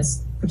for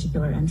this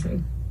particular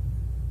entry.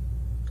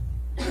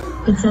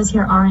 It says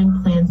here,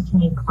 RN plans to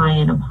meet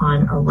client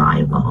upon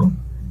arrival.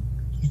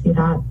 Do you see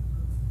that?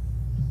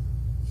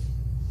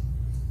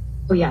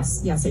 Oh,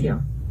 yes, I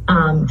do.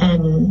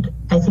 And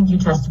I think you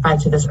testified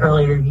to this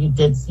earlier. You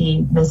did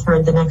see Ms.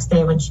 Heard the next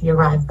day when she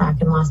arrived back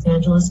in Los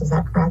Angeles. Is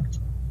that correct?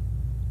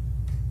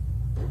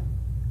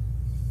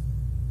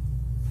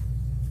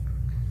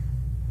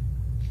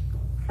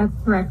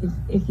 That's correct.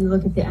 If you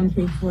look at the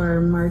entry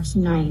for March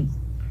 9th,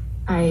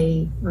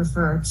 I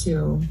refer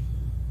to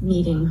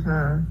meeting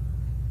her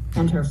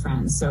and her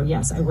friends. So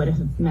yes, I would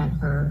have met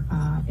her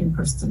in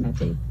person that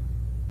day.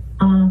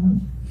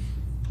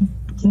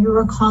 Do you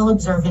recall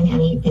observing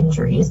any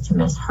injuries to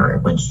Ms.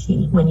 Heard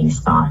when you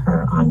saw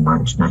her on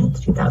March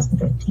 9th,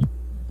 2015?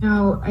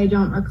 No, I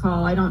don't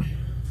recall. I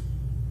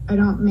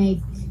don't make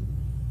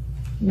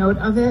note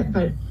of it,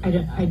 but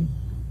I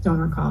don't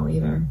recall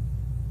either.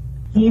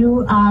 Do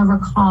you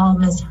recall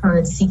Ms.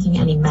 Heard seeking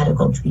any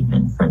medical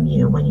treatment from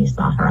you when you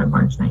saw her on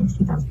March 9th,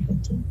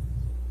 2015?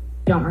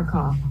 I don't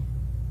recall.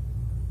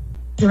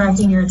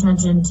 Directing your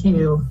attention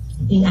to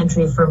the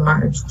entry for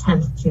March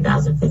 10th,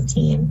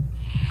 2015,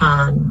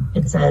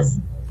 it says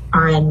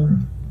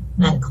RN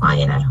met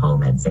client at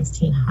home at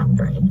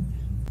 1600.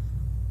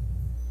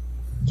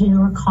 Do you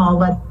recall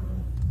what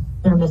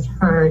Ms.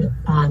 Heard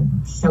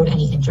showed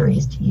any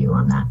injuries to you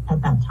on that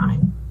at that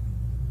time?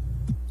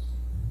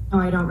 Oh,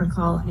 I don't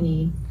recall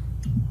any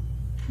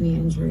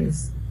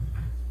injuries.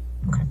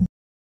 Okay.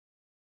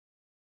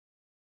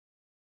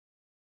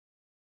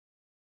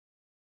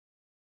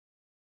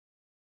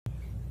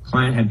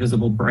 Client had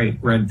visible bright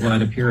red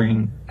blood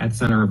appearing at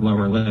center of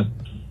lower lip.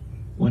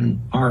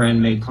 When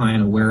RN made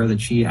client aware that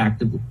she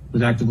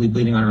was actively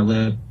bleeding on her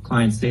lip,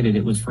 client stated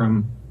it was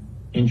from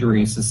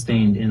injury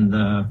sustained in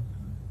the,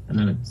 and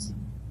then it's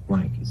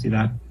blank. You see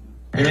that?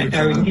 And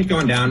then we can keep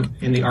going down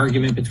in the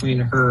argument between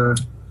her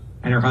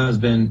and her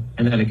husband,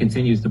 and that it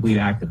continues to bleed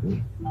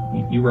actively.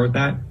 You wrote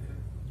that?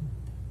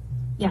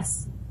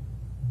 Yes.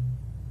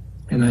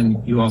 And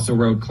then you also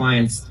wrote,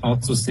 clients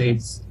also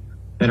states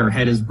that her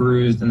head is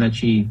bruised and that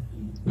she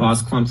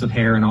lost clumps of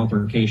hair in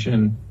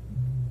altercation.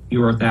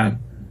 You wrote that?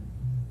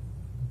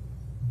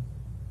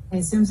 I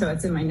assume so.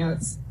 It's in my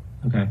notes.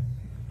 Okay.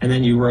 And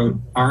then you wrote,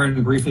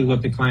 RN briefly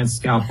looked at client's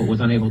scalp but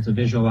was unable to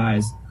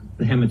visualize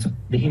the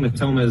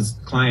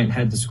hematomas client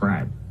had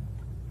described.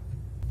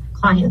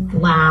 Client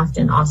laughed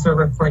and also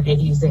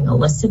reported using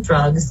illicit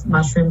drugs,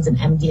 mushrooms, and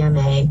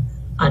MDMA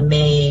on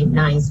May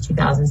 9th,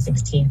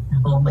 2016,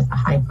 at home with a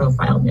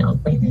high-profile male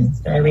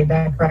acquaintance. Did I read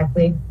that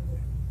correctly?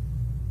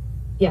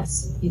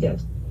 Yes, you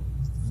did.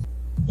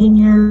 In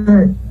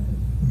your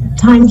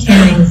time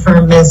caring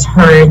for Ms.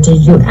 Heard,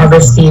 did you ever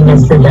see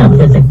Mr. Depp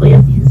physically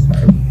abuse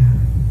her?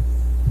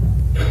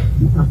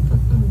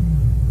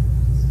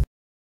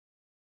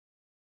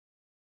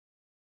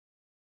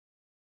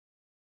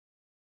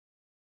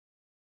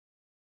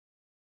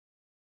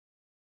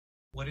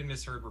 What did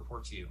Ms. Heard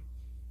report to you?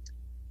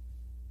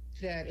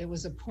 That it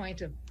was a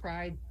point of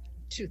pride,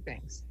 two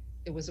things.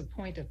 It was a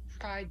point of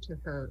pride to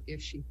her if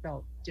she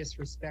felt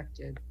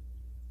disrespected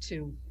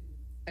to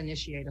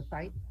initiate a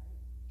fight,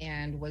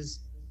 and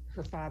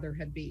her father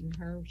had beaten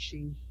her,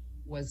 she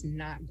was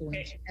not going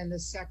to. And the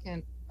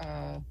second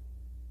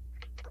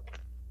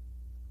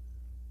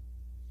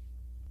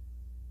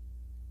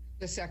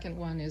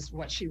one is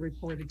what she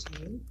reported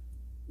to me,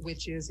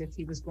 which is if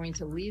he was going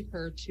to leave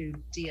her to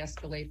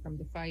de-escalate from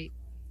the fight,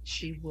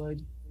 she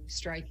would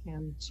strike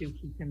him to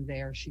keep him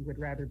there. She would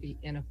rather be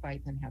in a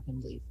fight than have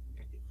him leave.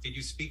 Did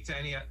you speak to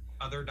any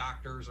other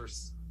doctors or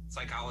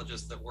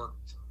psychologists that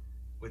worked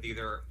with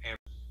either Amber?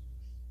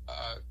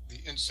 The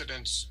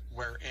incidents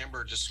where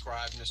Amber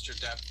described Mr.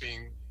 Depp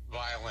being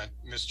violent,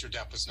 Mr.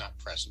 Depp was not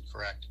present,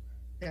 correct?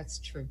 That's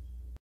true.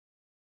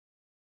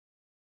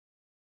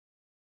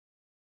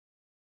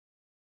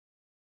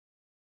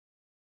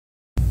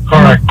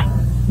 Correct.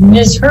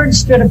 Ms. Heard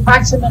stood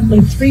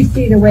approximately 3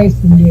 feet away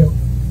from you.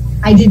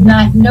 I did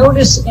not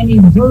notice any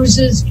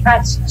bruises,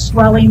 cuts,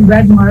 swelling,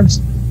 red marks,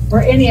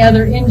 or any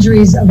other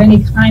injuries of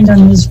any kind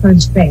on Ms.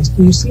 Heard's face.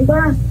 Do you see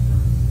that?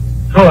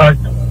 Correct.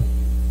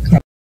 Okay.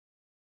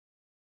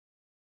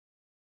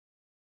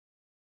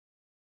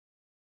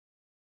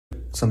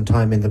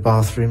 Sometime in the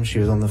bathroom, she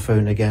was on the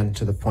phone again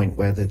to the point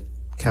where the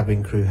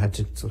cabin crew had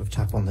to sort of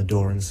tap on the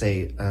door and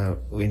say,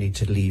 we need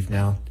to leave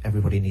now.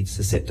 Everybody needs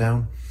to sit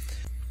down.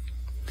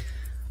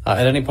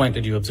 At any point,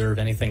 did you observe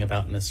anything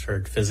about Ms.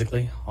 Heard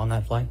physically on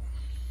that flight?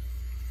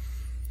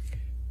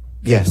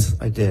 Yes,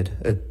 I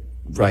did.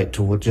 Right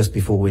toward just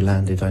before we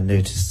landed, I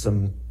noticed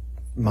some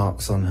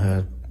marks on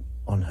her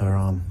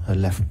arm, her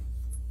left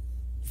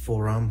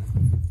forearm.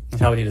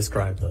 How would you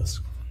describe those?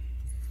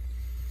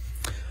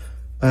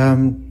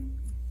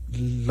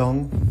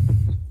 Long,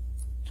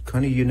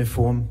 kind of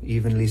uniform,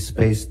 evenly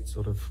spaced,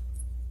 sort of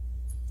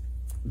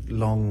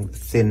long,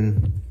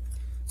 thin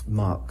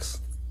marks.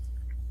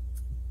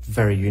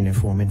 Very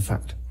uniform, in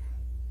fact.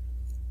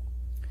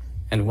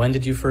 And when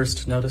did you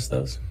first notice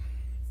those?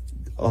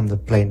 On the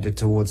plane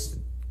towards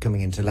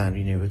coming into land,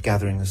 we're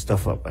gathering the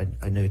stuff up.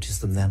 I noticed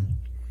them then.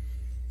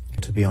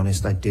 To be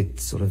honest, I did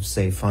sort of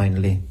say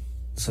finally,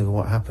 so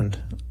what happened?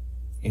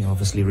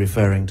 Obviously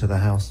referring to the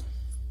house.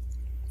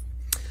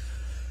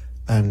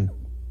 And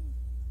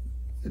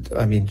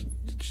I mean,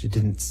 she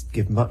didn't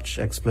give much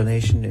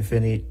explanation, if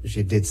any.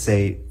 She did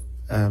say,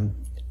 Ben,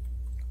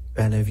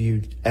 have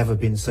you ever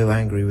been so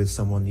angry with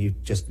someone you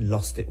just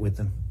lost it with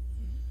them?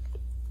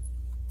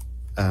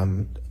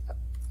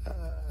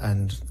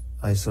 And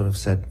I sort of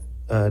said,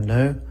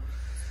 no,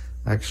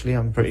 actually,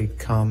 I'm pretty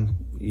calm,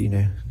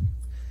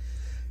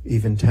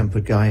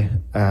 even-tempered guy.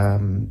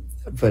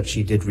 But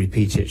she did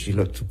repeat it. She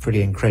looked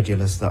pretty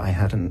incredulous that I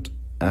hadn't,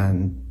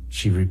 and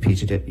she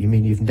repeated it. You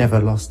mean you've never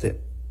lost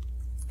it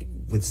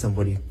with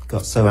somebody,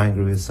 got so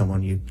angry with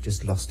someone you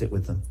just lost it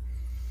with them?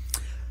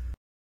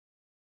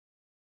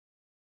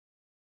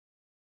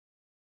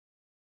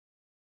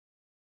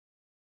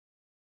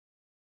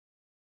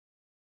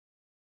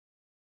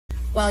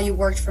 While you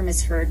worked for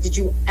Ms. Heard, did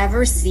you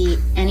ever see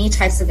any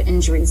types of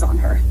injuries on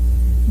her?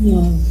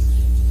 No.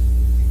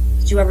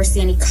 Did you ever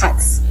see any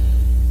cuts?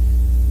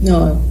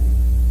 No.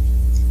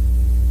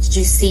 Did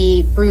you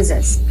see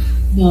bruises?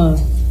 No.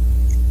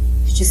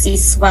 Did you see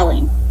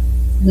swelling?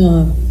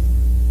 No.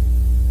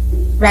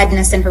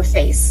 Redness in her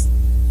face?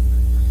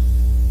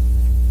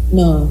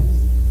 No.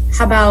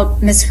 How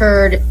about Ms.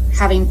 Heard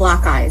having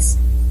black eyes?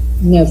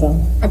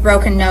 Never. A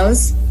broken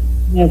nose?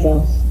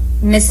 Never.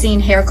 Missing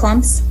hair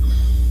clumps?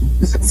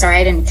 Sorry,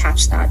 I didn't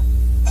catch that.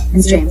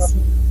 Ms. James?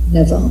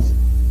 Never.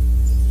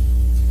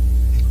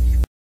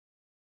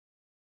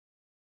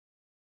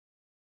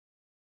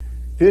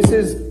 This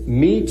is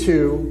Me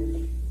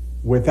Too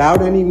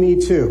without any Me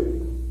Too.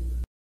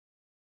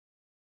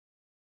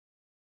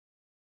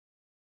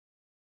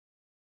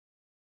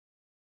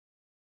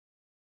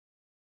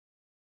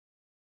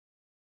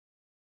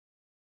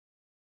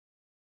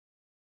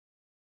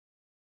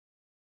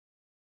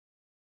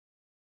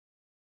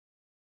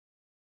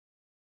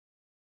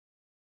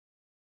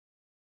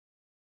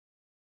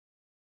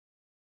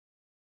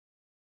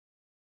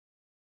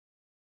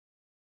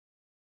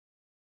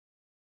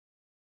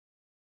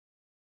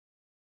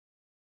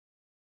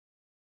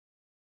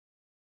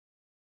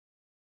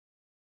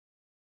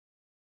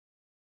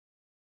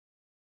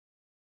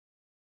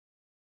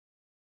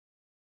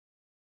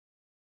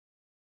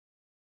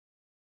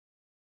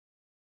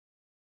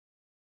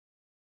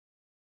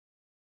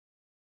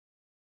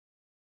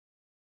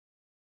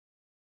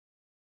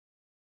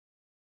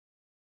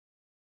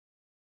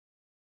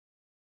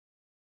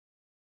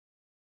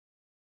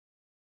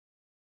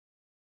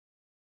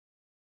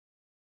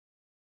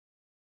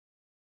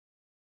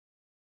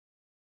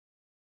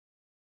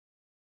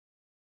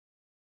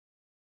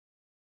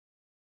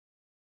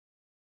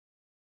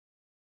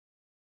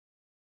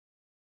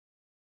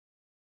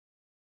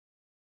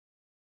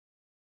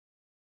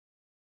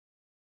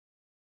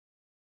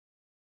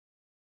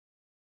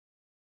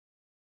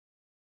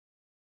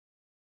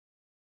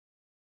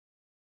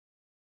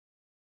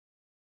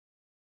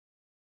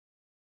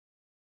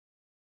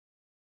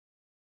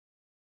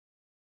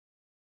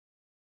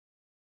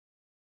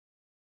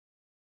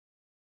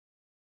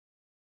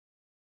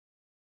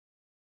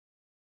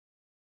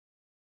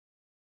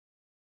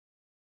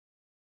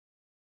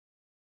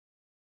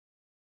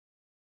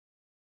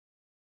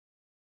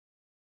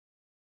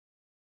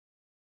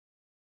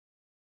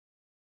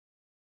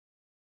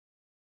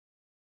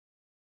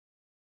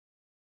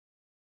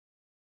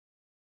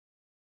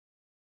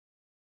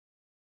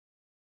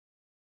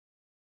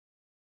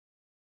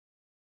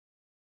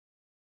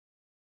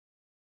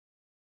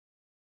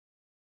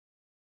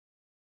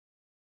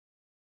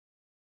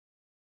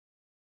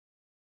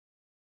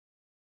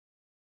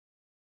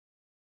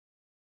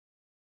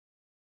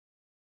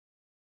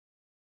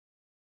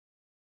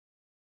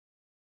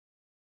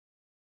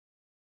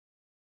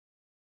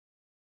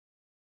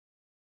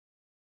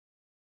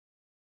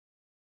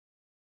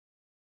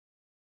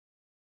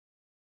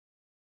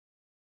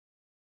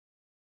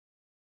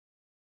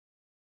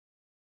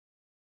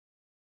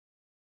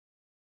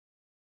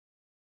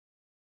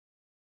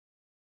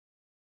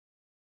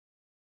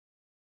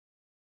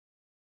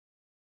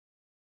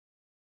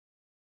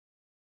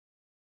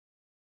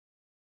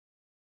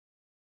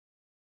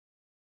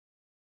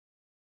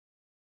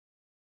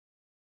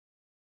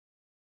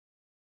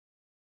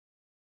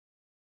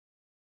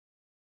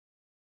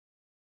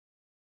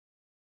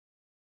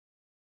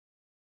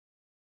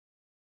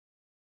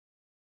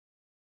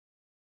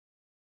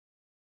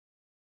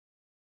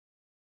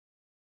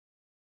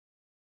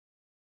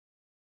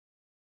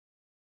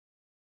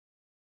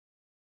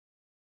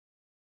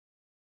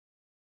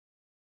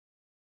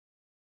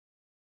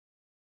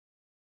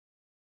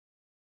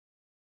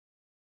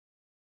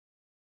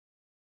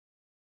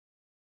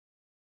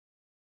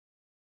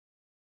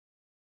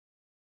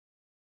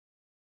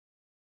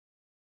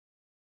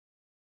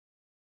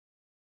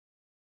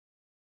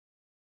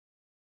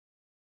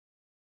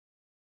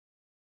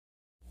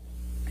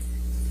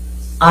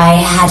 I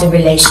had a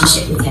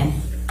relationship with him.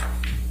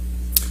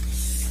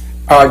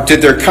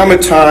 Did there come a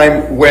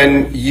time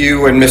when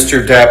you and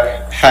Mr.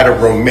 Depp had a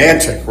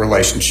romantic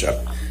relationship?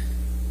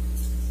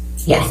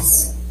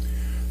 Yes.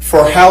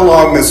 For how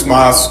long, Ms.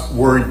 Moss,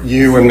 were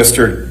you and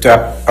Mr.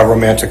 Depp a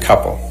romantic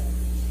couple?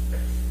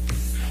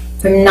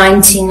 From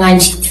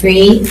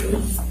 1993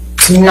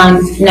 to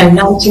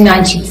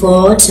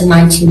 1994 to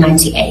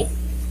 1998.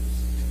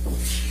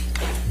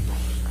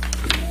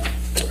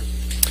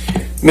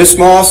 Ms.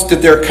 Moss,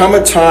 did there come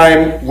a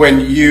time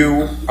when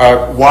you,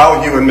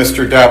 while you and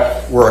Mr.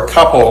 Depp were a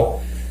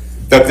couple,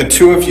 that the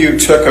two of you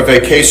took a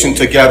vacation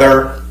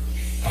together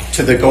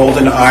to the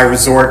Golden Eye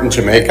Resort in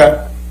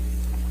Jamaica?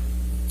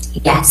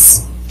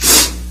 Yes.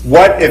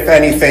 What, if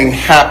anything,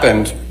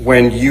 happened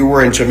when you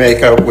were in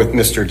Jamaica with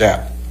Mr.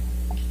 Depp?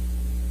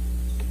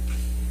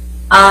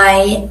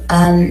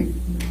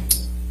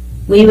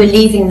 We were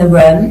leaving the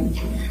room,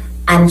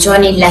 and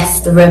Johnny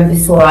left the room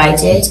before I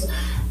did,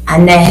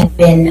 and there had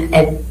been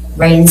a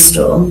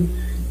rainstorm,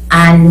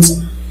 and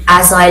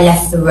as I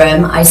left the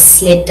room, I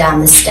slid down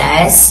the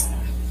stairs,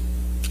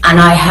 and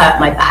I hurt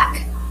my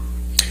back.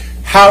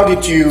 How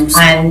did you...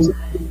 And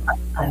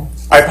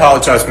I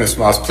apologize, Ms.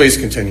 Moss. Please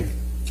continue.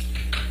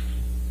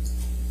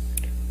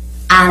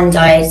 And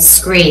I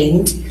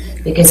screamed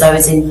because I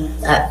was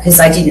because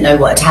I didn't know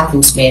what had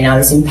happened to me, and I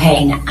was in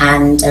pain.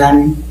 And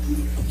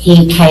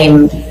he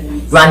came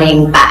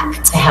running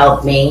back to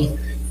help me,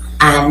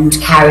 and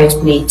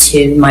carried me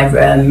to my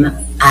room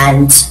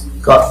and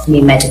got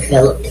me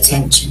medical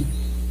attention.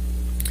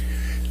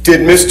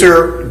 Did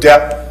Mr.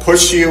 Depp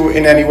push you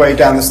in any way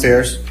down the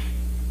stairs?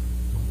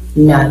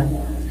 No.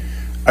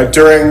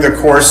 During the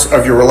course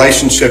of your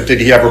relationship, did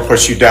he ever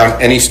push you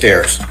down any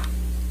stairs?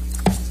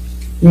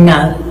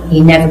 No,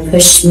 he never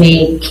pushed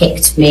me,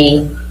 kicked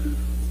me,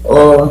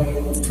 or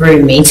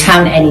threw me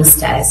down any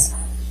stairs.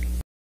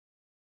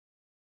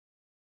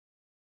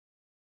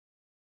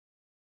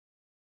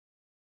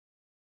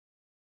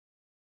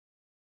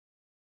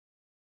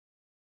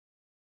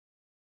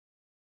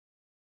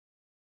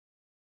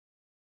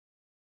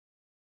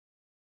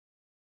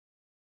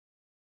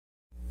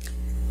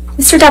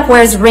 Mr. Depp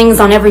wears rings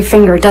on every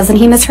finger, doesn't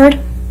he, Ms. Heard?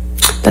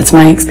 That's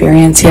my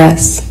experience,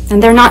 yes.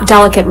 And they're not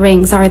delicate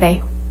rings, are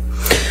they?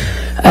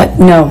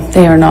 No,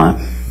 they are not.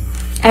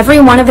 Every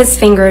one of his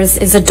fingers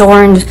is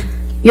adorned,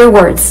 your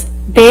words,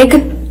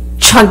 big,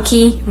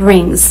 chunky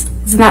rings.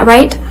 Isn't that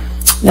right?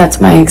 That's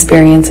my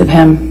experience of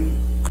him.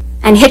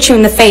 And hit you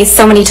in the face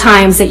so many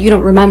times that you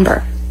don't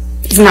remember.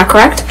 Isn't that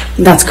correct?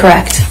 That's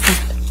correct.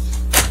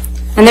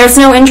 And there's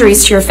no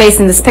injuries to your face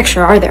in this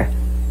picture, are there?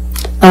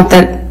 Not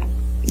that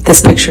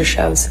this picture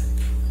shows.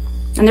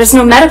 And there's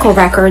no medical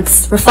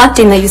records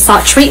reflecting that you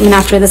sought treatment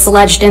after this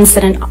alleged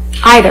incident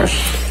either.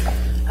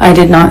 I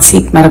did not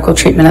seek medical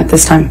treatment at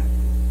this time.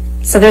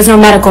 So there's no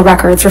medical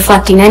records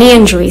reflecting any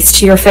injuries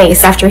to your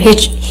face after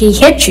he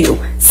hit you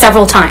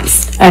several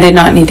times. I did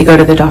not need to go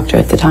to the doctor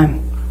at the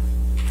time.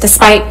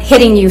 Despite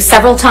hitting you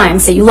several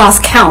times that you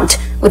lost count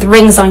with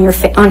rings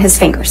on his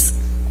fingers.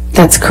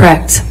 That's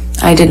correct.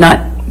 I did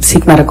not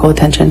seek medical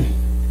attention,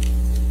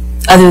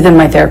 other than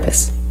my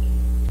therapist.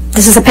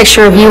 This is a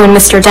picture of you and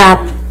Mr.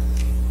 Depp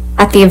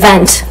at the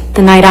event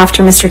the night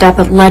after Mr. Depp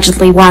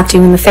allegedly whacked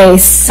you in the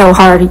face so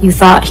hard you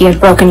thought he had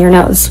broken your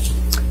nose.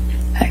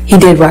 He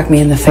did whack me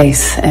in the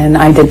face, and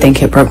I did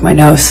think it broke my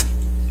nose.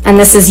 And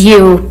this is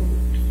you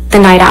the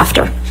night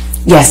after?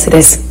 Yes, it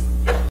is.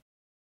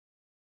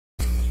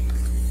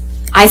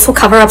 Ice will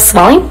cover up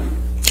swelling?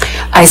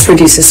 Ice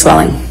reduces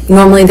swelling.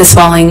 Normally the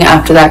swelling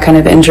after that kind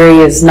of injury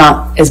is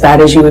not as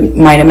bad as you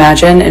might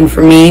imagine, and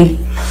for me,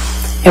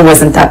 it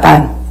wasn't that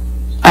bad.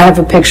 I have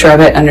a picture of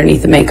it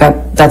underneath the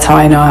makeup. That's how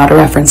I know how to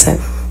reference it.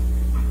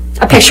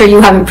 A picture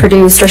you haven't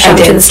produced or shown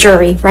to this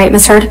jury, right,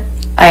 Ms. Heard?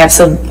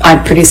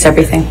 I produced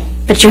everything.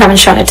 But you haven't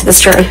shown it to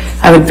this jury?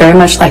 I would very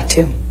much like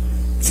to.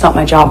 It's not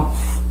my job.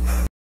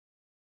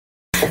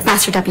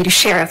 Master Deputy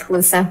Sheriff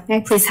Lusa, may I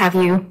please have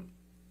you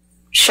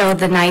show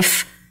the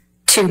knife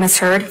to Ms.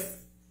 Heard?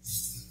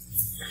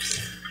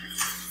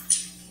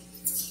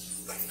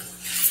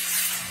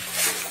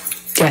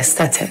 Yes,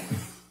 that's it.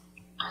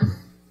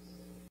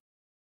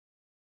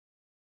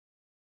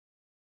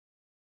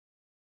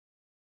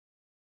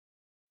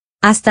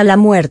 Hasta la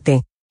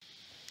muerte.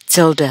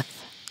 Till death.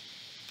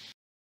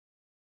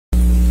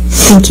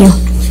 Thank you.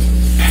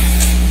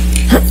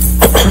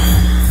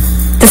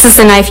 This is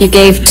the knife you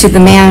gave to the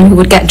man who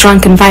would get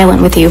drunk and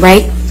violent with you,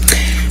 right?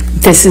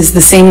 This is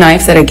the same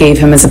knife that I gave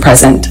him as a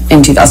present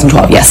in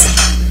 2012, yes.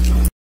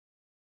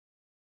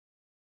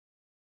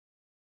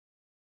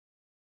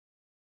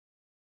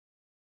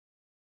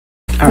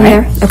 All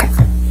right. Okay.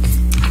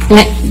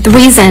 And the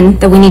reason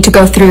that we need to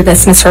go through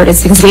this, Ms. Heard,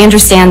 is because we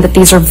understand that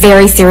these are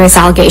very serious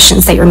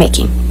allegations that you're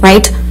making,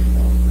 right?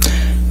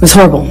 It was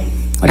horrible.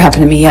 What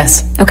happened to me,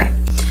 yes. Okay.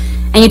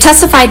 And you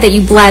testified that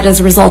you bled as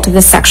a result of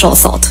this sexual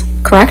assault,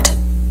 correct?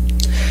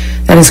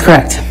 That is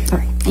correct. All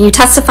right. And you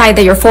testified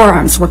that your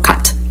forearms were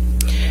cut.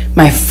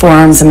 My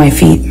forearms and my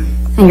feet.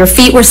 And your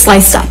feet were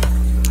sliced up.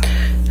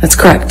 That's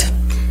correct.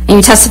 And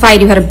you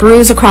testified you had a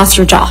bruise across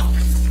your jaw.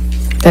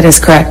 That is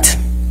correct.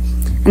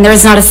 And there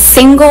is not a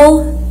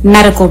single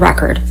medical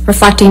record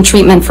reflecting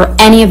treatment for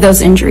any of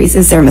those injuries,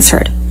 is there, Ms.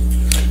 Heard?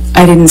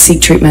 I didn't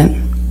seek treatment.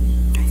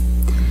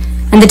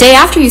 And the day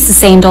after you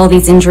sustained all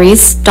these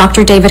injuries,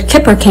 Dr. David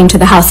Kipper came to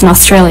the house in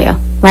Australia,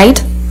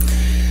 right?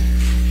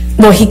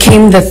 Well, he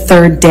came the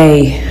third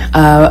day,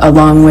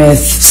 along with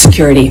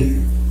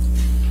security.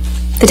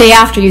 The day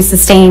after you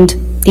sustained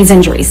these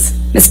injuries,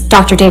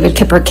 Dr. David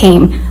Kipper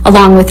came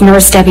along with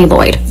Nurse Debbie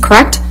Lloyd,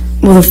 correct?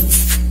 Well,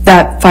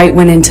 that fight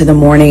went into the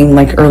morning,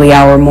 like early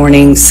hour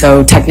morning,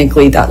 so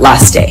technically that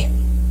last day.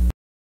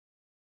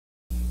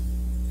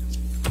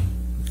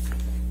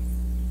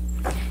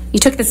 You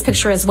took this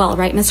picture as well,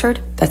 right, Ms.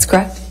 Heard? That's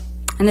correct.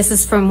 And this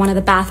is from one of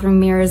the bathroom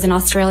mirrors in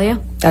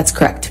Australia? That's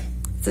correct.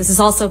 This is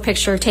also a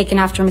picture taken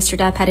after Mr.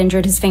 Depp had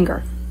injured his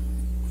finger?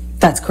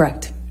 That's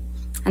correct.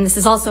 And this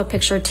is also a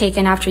picture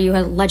taken after you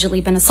had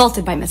allegedly been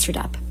assaulted by Mr.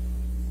 Depp?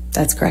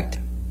 That's correct.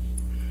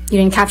 You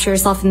didn't capture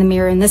yourself in the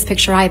mirror in this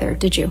picture either,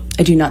 did you?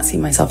 I do not see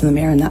myself in the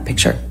mirror in that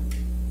picture.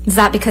 Is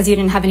that because you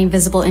didn't have any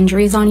visible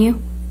injuries on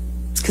you?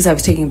 It's because I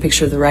was taking a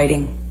picture of the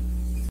writing.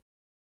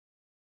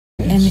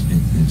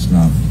 It's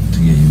not to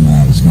get you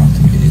mad,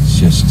 it's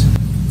just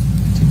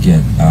to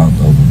get out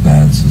of a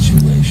bad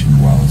situation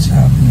while it's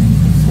happening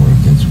before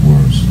it gets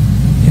worse.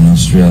 In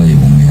Australia,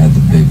 when we had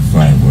the big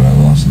fight where I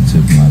lost the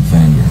tip of my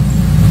finger,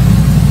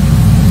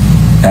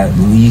 at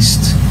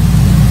least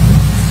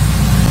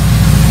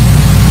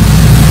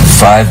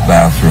 5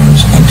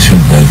 bathrooms and 2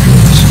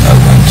 bedrooms I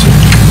went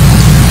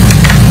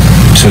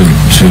to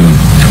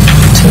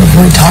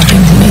avoid talking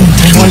to me,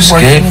 to avoid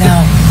escape working it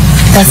out.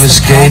 to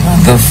escape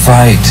the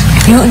fight.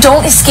 You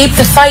don't escape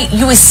the fight.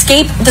 You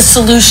escape the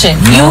solution.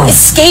 No. You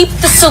escape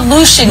the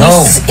solution. No.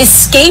 You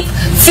escape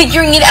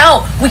figuring it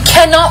out. We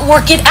cannot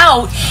work it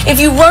out if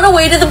you run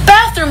away to the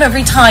bathroom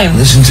every time.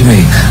 Listen to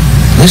me.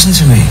 Listen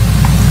to me.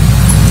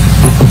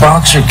 A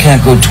boxer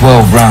can't go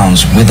 12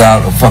 rounds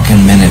without a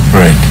fucking minute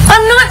break.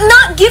 I'm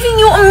not giving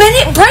you a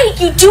minute break.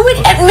 You do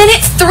it at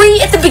minute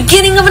 3 at the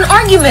beginning of an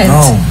argument.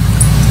 No.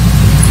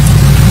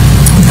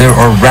 There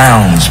are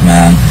rounds,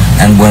 man,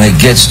 and when it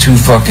gets too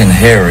fucking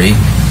hairy,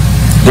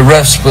 the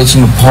ref splits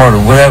them apart or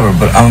whatever.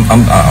 But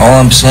all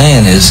I'm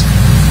saying is,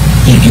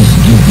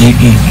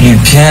 you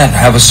can't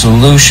have a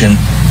solution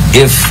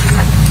if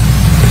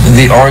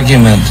the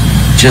argument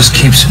just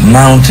keeps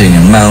mounting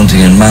and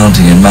mounting and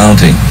mounting and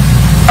mounting.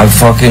 I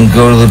fucking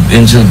go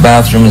into the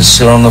bathroom and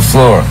sit on the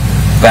floor.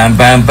 Bam,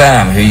 bam,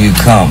 bam. Here you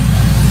come.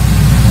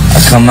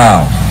 I come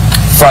out.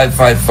 Fight,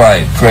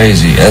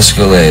 crazy,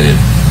 escalated.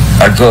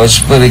 I go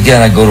split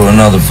again, I go to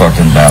another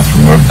fucking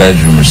bathroom or a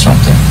bedroom or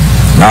something.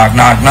 Knock,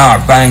 knock,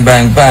 knock, bang,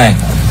 bang, bang.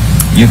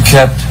 You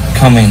kept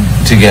coming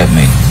to get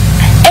me.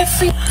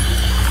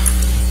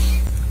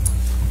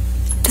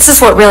 This is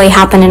what really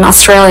happened in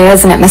Australia,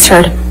 isn't it, Miss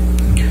Heard?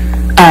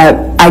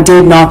 I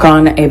did knock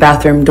on a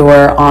bathroom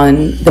door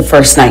on the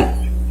first night.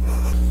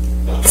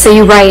 So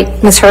you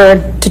write, Miss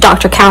Heard, to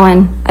Dr.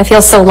 Cowan, I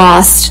feel so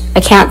lost. I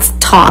can't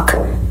talk.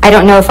 I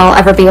don't know if I'll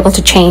ever be able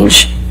to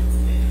change.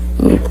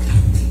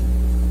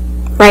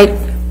 Right?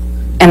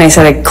 And I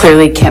said I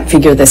clearly can't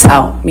figure this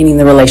out, meaning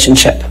the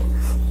relationship.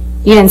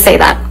 You didn't say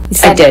that. You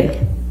said, I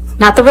did.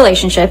 Not the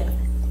relationship.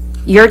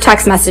 Your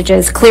text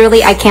messages,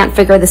 clearly I can't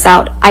figure this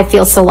out. I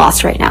feel so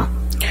lost right now.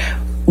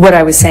 What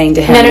I was saying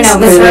to him No, is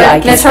Miss clearly I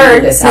Heard, can't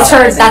figure this out. Miss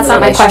Heard, as in that's the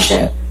not my question.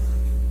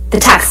 relationship. The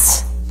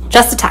text.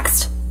 Just the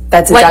text.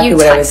 That's exactly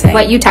what I was saying.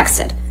 What you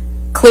texted.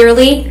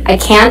 Clearly, I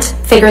can't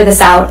figure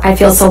this out. I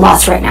feel so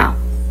lost right now.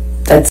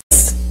 That's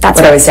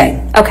what I was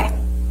saying. Okay.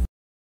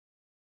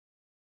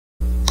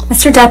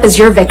 Mr. Depp is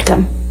your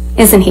victim,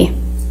 isn't he?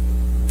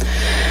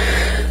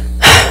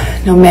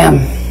 No, ma'am.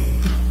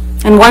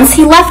 And once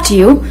he left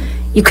you,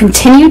 you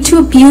continued to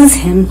abuse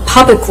him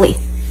publicly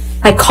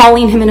by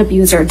calling him an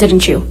abuser,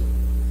 didn't you?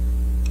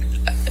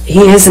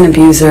 He is an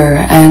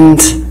abuser,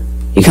 and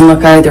you can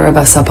look either of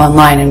us up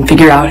online and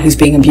figure out who's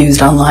being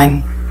abused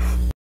online.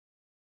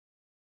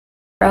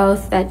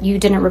 Oath that you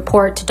didn't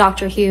report to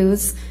Dr.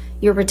 Hughes,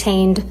 your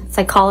retained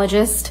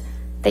psychologist,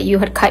 that you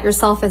had cut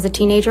yourself as a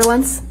teenager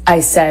once?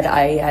 I said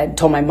I had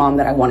told my mom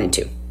that I wanted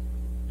to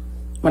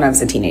when I was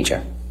a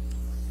teenager.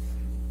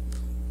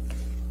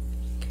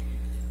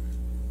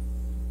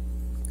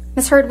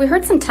 Ms. Heard, we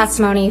heard some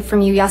testimony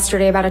from you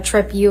yesterday about a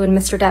trip you and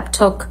Mr. Depp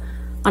took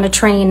on a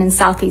train in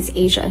Southeast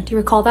Asia. Do you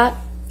recall that?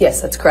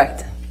 Yes, that's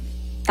correct.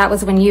 That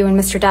was when you and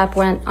Mr. Depp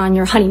went on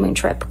your honeymoon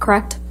trip,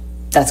 correct?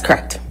 That's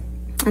correct.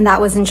 And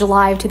that was in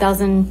July of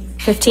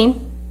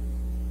 2015?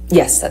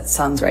 Yes, that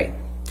sounds right.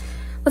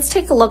 Let's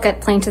take a look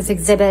at Plaintiff's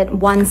Exhibit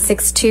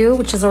 162,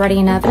 which is already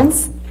in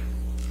evidence.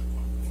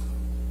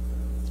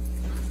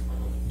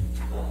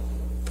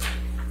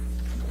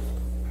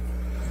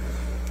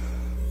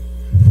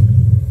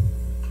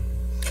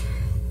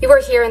 You were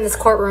here in this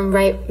courtroom,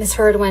 right, Ms.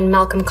 Heard, when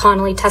Malcolm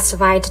Connolly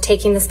testified to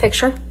taking this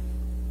picture?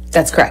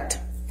 That's correct.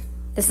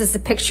 This is the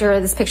picture.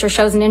 This picture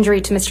shows an injury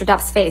to Mr.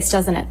 Depp's face,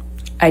 doesn't it?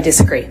 I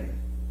disagree.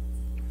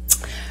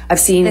 I've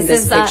seen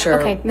this picture.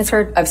 Okay, Ms.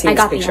 Heard, I've seen I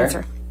this got the picture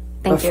answer.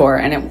 Thank before,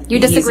 you. and You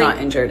disagree? he's not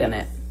injured in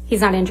it. He's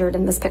not injured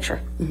in this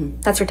picture.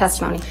 That's your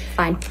testimony.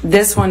 Fine.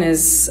 This one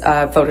is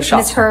Photoshopped.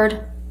 Ms.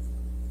 Heard,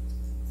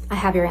 I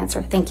have your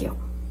answer. Thank you.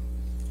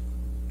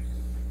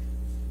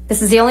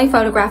 This is the only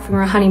photograph from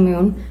your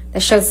honeymoon that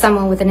shows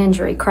someone with an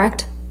injury,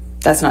 correct?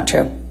 That's not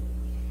true.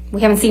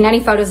 We haven't seen any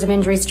photos of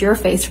injuries to your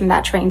face from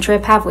that train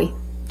trip, have we?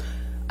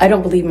 I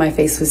don't believe my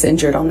face was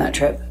injured on that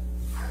trip.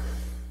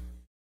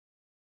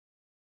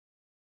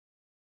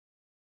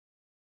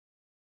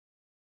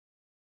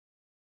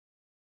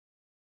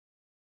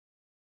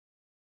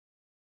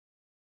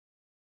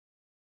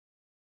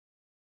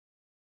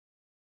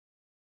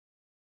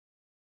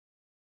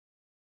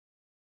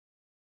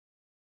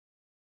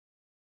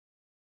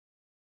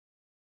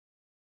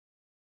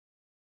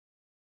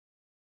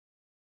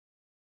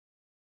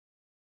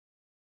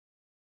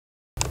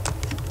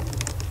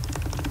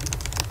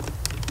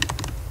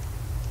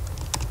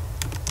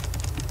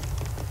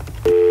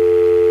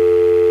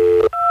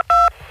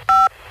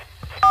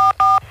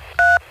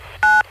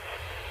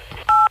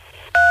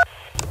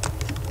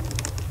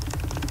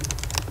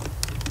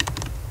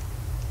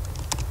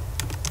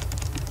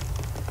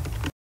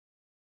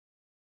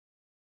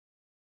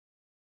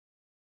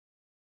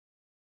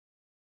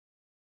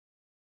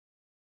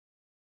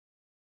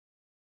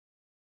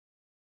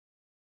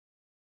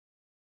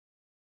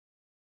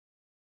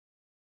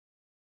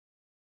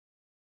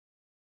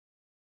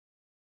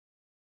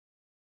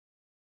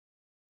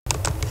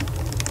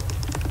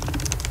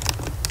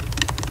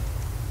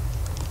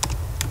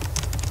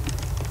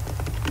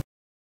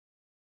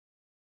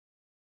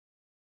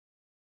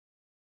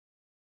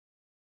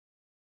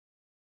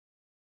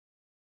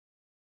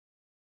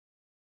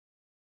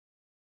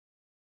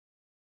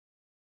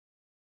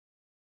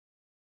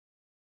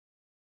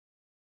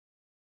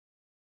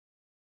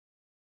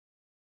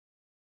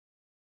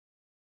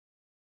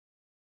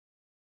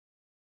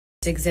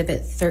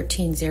 Exhibit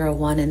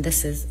 1301, and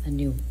this is a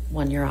new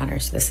one, Your Honor,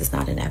 so this is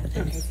not in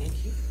evidence. Okay,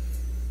 thank you.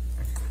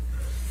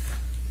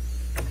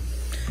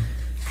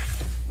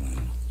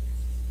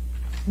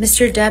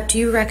 Mr. Depp, do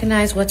you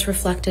recognize what's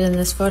reflected in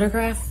this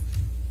photograph?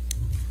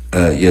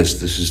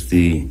 Yes, this is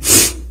the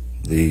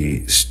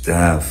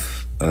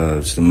staff.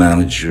 It's the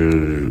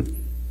manager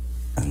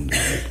and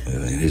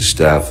his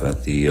staff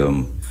at the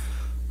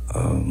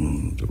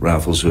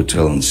Raffles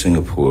Hotel in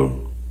Singapore.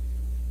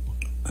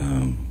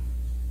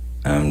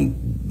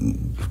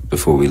 And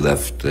before we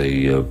left,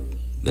 they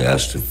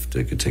asked if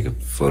they could take a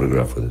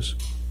photograph with us.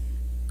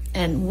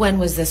 And when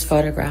was this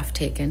photograph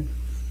taken?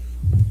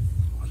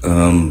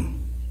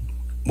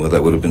 Well,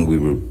 that would have been, we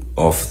were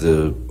off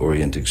the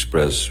Orient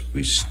Express.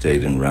 We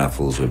stayed in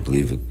Raffles, I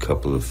believe, a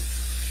couple of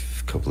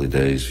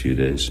days, few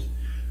days.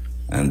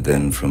 And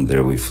then from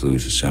there we flew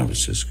to San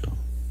Francisco.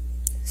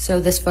 So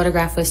this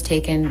photograph was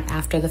taken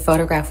after the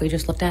photograph we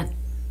just looked at?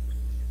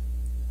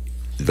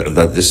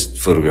 This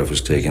photograph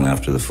was taken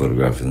after the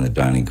photograph in the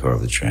dining car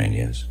of the train,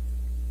 yes.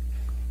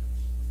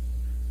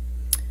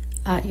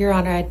 Your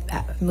Honor,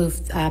 I'd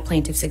move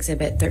Plaintiff's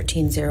Exhibit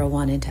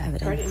 1301 into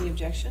evidence. Pardon, any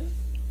objection?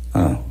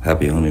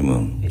 Happy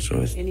honeymoon.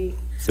 So it's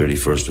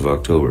 31st of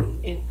October.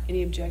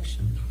 Any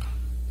objection?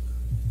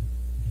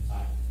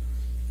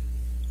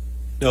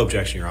 No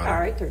objection, Your Honor. All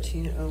right,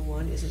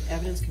 1301 is in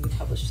evidence, can be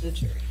published to the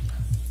jury.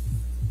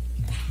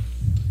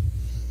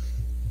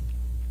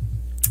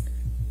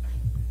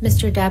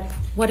 Mr. Depp,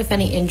 what, if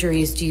any,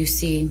 injuries do you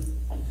see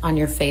on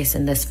your face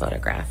in this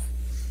photograph?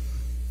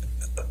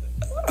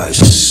 I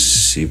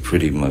see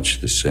pretty much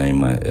the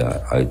same.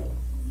 I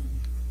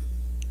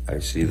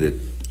see that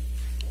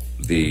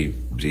the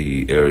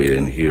area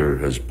in here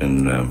has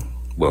been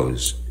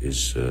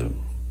is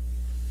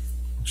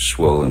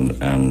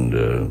swollen,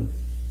 and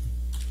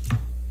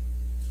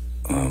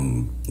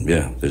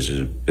yeah, there's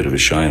a bit of a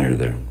shiner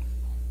there.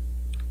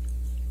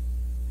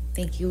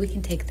 Thank you. We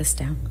can take this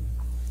down.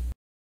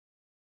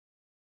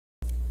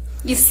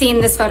 You've seen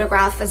this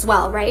photograph as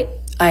well, right?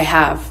 I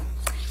have.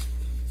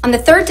 On the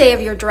third day of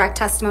your direct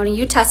testimony,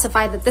 you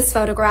testified that this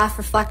photograph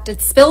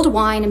reflected spilled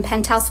wine in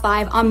Penthouse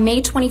 5 on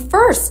May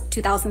 21st,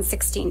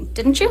 2016,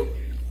 didn't you?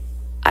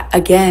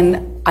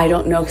 Again, I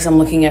don't know because I'm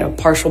looking at a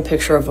partial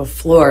picture of a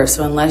floor,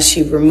 so unless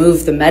you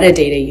remove the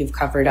metadata you've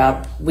covered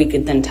up, we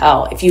could then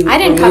tell. If you I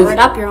didn't cover it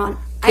up, Your Honor.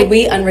 Could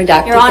we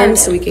unredact them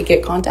so we could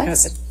get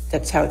context?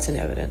 That's how it's in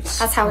evidence.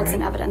 That's how it's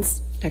in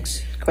evidence.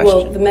 Next question.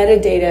 Well, the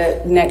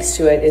metadata next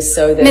to it is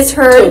so that Ms. to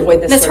Heard,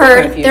 avoid this Ms. sort of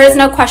Heard, confusion. there is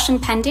no question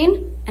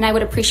pending, and I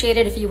would appreciate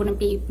it if you wouldn't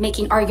be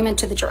making argument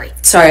to the jury.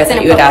 Sorry, I It's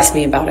thought you had inappropriate. asked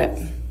me about it.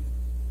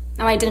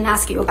 No, I didn't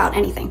ask you about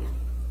anything.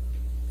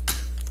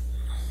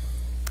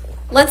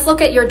 Let's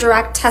look at your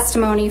direct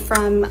testimony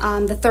from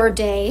the third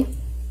day.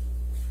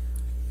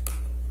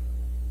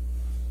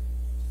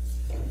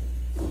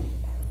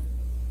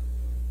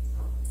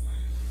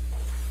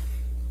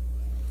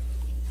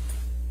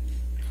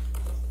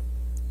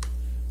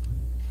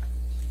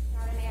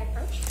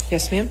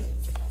 Yes, ma'am.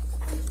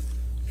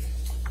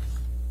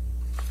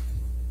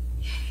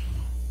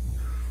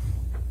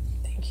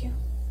 Thank you.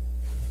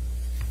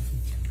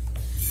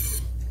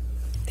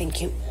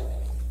 Thank you.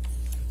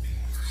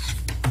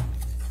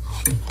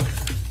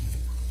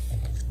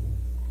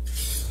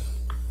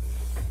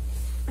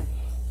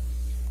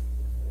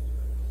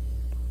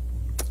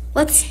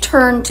 Let's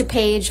turn to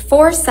page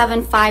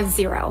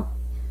 4750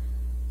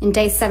 in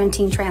day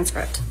 17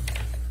 transcript.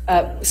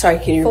 Sorry,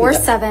 can you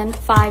repeat that?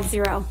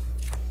 4750.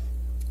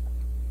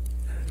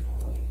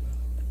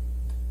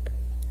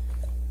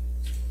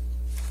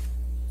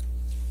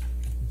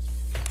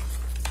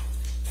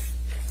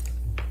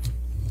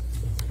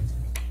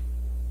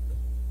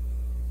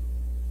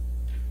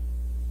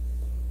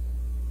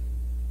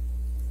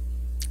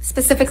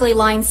 Specifically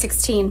line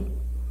 16.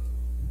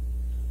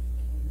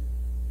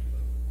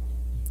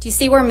 Do you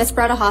see where Ms.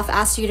 Bredehoff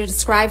asked you to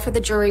describe for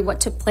the jury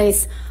what took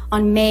place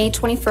on May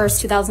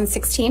 21st,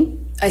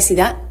 2016? I see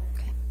that.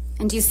 Okay.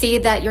 And do you see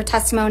that your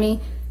testimony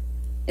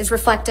is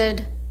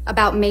reflected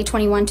about May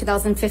 21,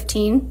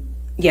 2015?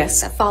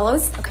 Yes. That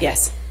follows? Okay.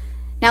 Yes.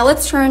 Now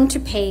let's turn to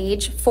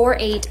page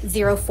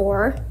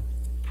 4804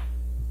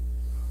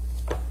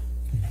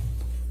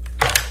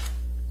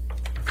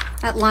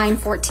 at line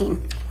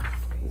 14.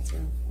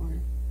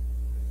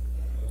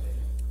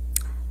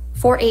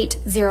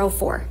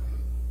 4804.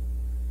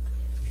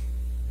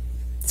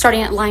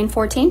 Starting at line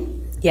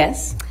 14?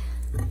 Yes.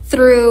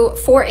 Through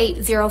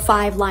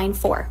 4805, line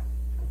 4.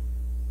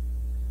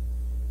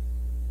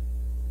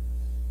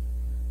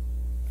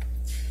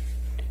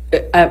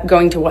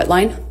 Going to what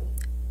line?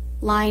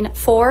 Line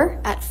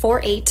 4 at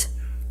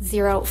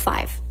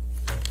 4805.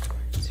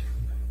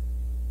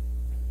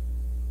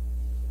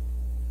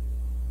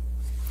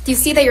 Do you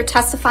see that you're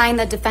testifying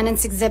that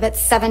Defendant's Exhibit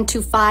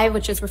 725,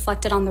 which is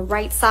reflected on the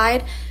right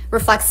side,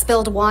 reflects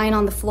spilled wine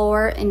on the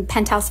floor in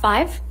Penthouse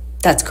 5?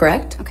 That's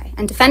correct. Okay.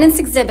 And Defendant's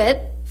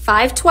Exhibit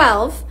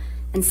 512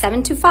 and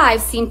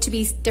 725 seem to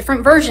be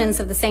different versions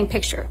of the same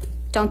picture,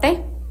 don't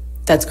they?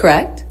 That's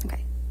correct.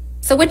 Okay.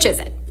 So which is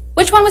it?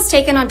 Which one was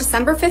taken on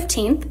December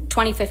 15th,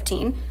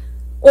 2015,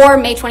 or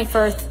May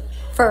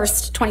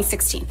 21st,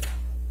 2016?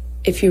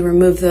 If you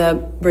remove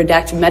the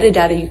redacted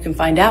metadata, you can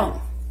find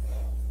out.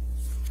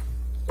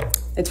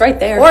 It's right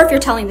there. Or if you're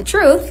telling the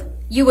truth,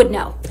 you would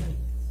know.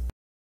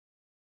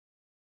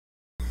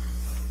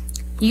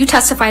 You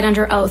testified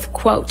under oath,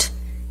 quote,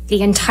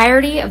 "The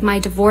entirety of my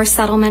divorce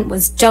settlement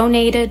was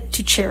donated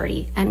to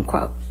charity," end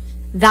quote.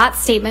 That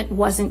statement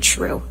wasn't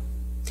true.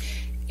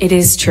 It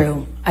is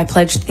true. I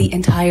pledged the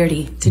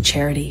entirety to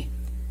charity.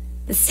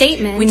 The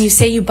statement... When you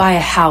say you buy a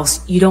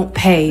house, you don't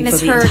pay for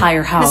the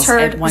entire house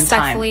at one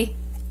time.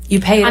 You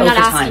pay it over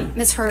time.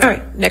 Ms. Heard. All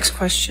right, next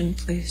question,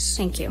 please.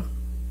 Thank you.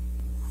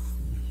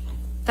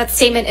 That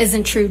statement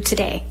isn't true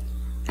today,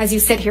 as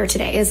you sit here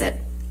today, is it?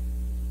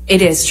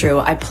 It is true.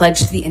 I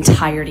pledged the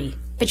entirety.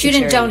 But you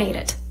didn't donate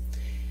it.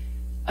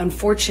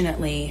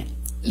 Unfortunately,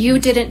 you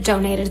didn't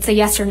donate it. It's a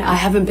yes or no. I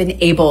haven't been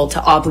able to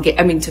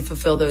to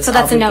fulfill those obligations. So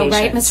that's a no,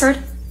 right, Ms. Heard?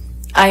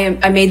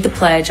 I made the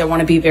pledge. I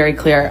want to be very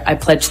clear. I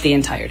pledged the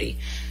entirety.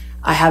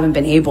 I haven't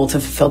been able to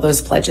fulfill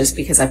those pledges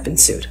because I've been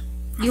sued.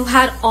 You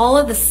had all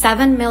of the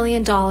 $7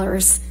 million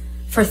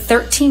for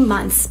 13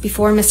 months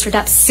before Mr.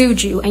 Depp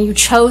sued you, and you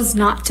chose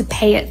not to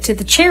pay it to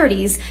the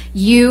charities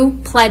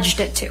you pledged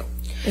it to.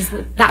 Is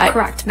that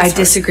correct, Ms. I Heard?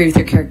 disagree with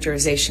your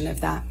characterization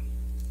of that.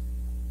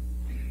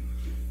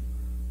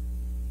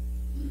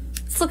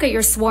 Let's look at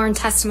your sworn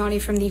testimony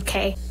from the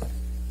UK.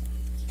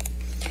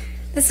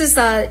 This is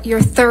your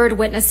third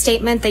witness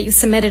statement that you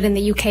submitted in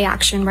the UK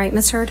action, right,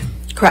 Ms. Heard?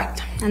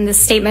 Correct. And this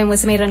statement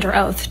was made under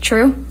oath,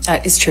 true?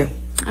 That is true.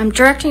 I'm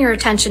directing your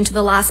attention to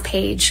the last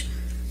page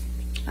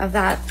of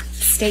that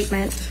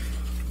statement.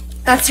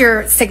 That's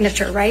your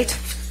signature, right?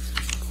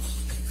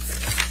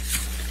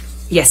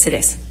 Yes, it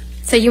is.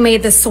 So you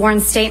made this sworn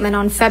statement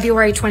on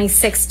February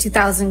 26,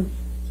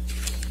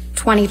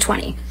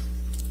 2020.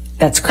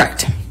 That's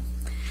correct.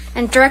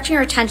 And directing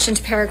your attention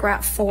to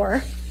paragraph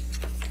 4.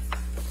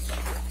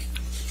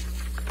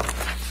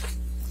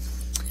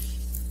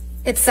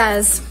 It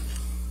says,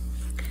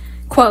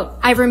 quote,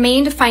 "I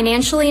remained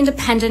financially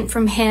independent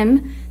from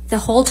him the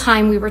whole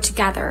time we were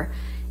together,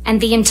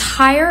 and the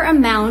entire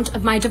amount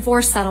of my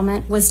divorce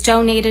settlement was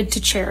donated to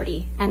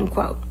charity," end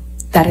quote.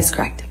 That is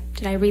correct.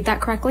 Did I read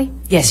that correctly?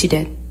 Yes, you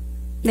did.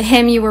 The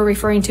him you were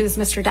referring to is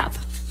Mr. Depp.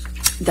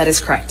 That is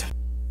correct.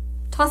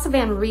 Tassa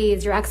Van Ree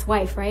is your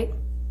ex-wife, right?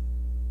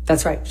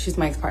 That's right. She's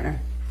my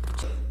ex-partner.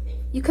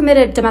 You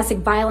committed domestic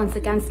violence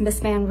against Miss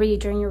Van Ree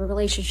during your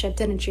relationship,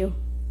 didn't you?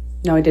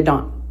 No, I did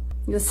not.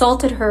 You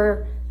assaulted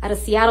her at a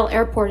Seattle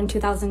airport in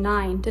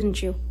 2009,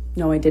 didn't you?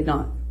 No, I did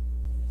not.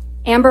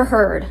 Amber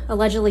Heard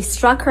allegedly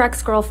struck her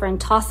ex-girlfriend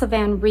Tassa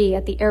Van Ree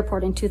at the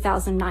airport in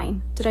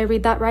 2009. Did I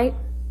read that right?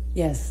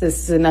 Yes, this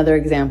is another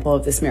example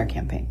of the smear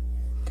campaign.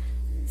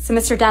 So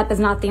Mr. Depp is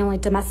not the only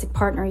domestic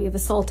partner you've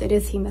assaulted,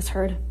 is he, Miss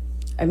Heard?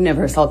 I've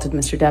never assaulted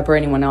Mr. Depp or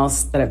anyone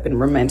else that I've been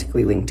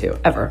romantically linked to,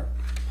 ever.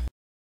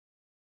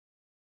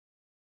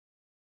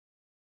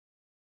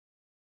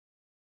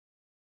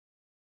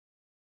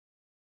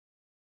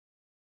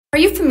 Are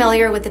you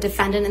familiar with the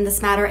defendant in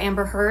this matter,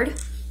 Amber Heard?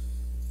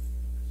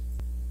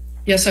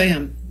 Yes, I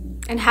am.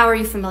 And how are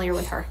you familiar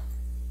with her?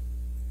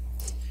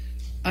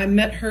 I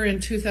met her in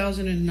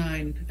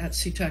 2009 at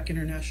SeaTac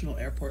International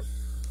Airport.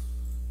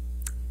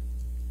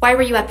 Why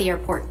were you at the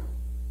airport?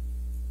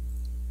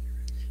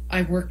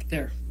 I worked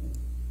there.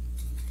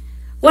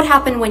 What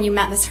happened when you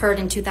met Miss Heard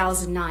in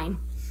 2009?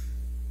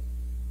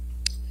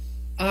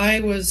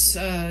 I was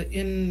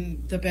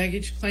in the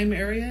baggage claim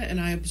area, and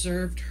I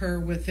observed her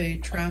with a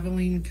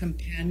traveling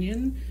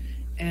companion,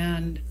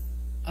 and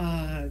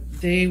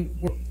they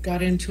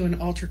got into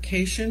an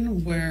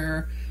altercation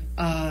where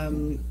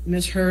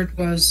Ms. Heard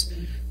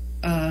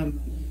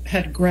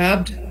had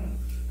grabbed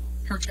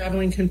her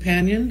traveling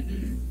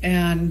companion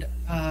and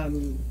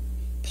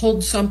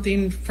pulled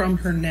something from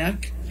her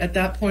neck. At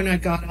that point, I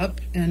got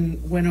up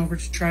and went over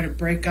to try to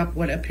break up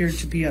what appeared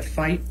to be a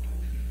fight.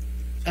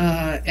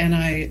 And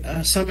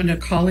I summoned a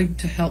colleague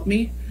to help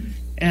me,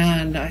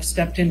 and I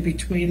stepped in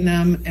between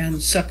them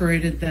and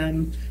separated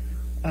them,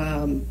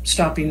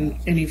 stopping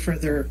any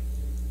further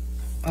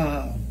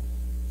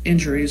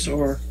injuries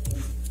or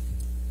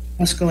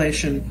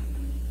escalation.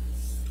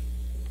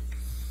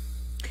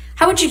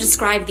 How would you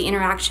describe the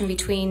interaction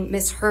between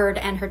Miss Heard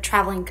and her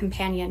traveling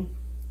companion?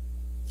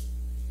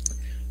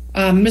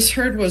 Miss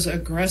Heard was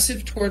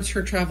aggressive towards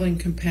her traveling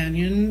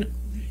companion,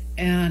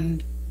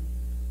 and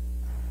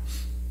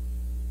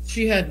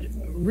she had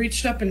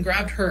reached up and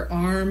grabbed her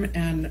arm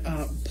and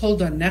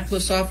pulled a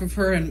necklace off of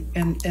her,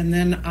 and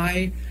then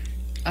I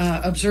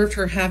observed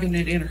her having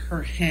it in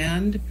her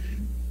hand.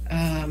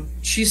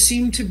 She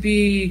seemed to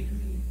be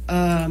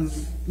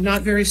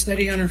not very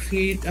steady on her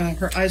feet.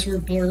 Her eyes were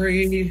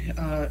blurry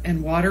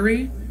and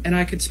watery, and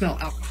I could smell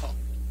alcohol.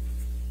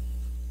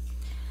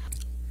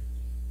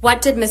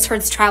 What did Miss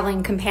Heard's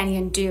traveling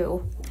companion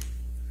do?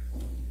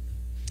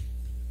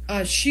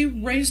 She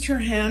raised her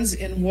hands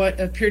in what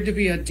appeared to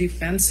be a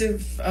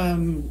defensive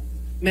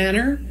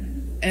manner,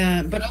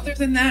 but other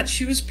than that,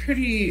 she was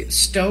pretty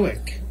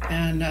stoic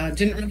and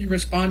didn't really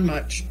respond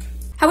much.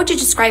 How would you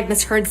describe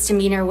Ms. Heard's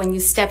demeanor when you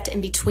stepped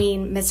in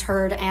between Ms.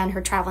 Heard and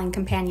her traveling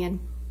companion?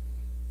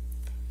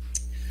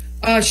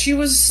 She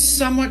was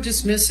somewhat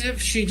dismissive.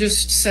 She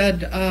just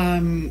said,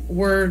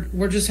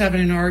 we're just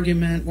having an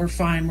argument. We're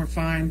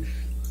fine.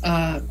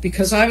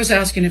 Because I was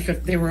asking if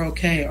they were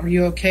okay. Are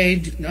you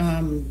okay?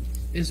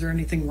 Is there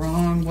anything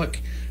wrong?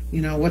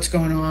 What's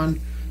going on?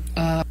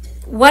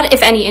 What,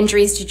 if any,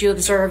 injuries did you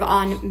observe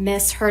on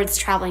Ms. Heard's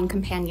traveling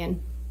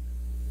companion?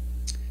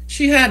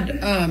 She had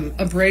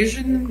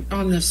abrasion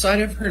on the side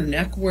of her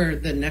neck where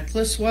the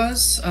necklace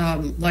was,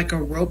 like a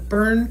rope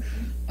burn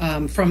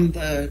from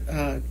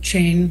the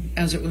chain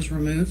as it was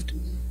removed.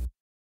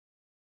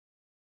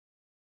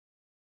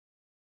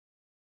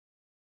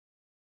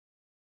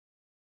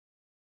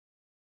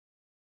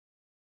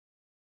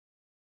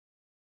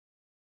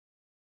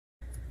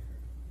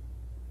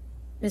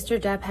 Mr.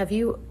 Depp, have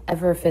you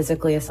ever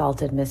physically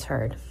assaulted Ms.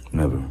 Heard?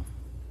 Never.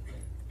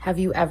 Have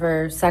you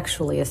ever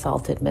sexually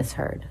assaulted Ms.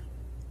 Heard?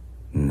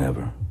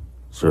 Never.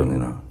 Certainly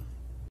not.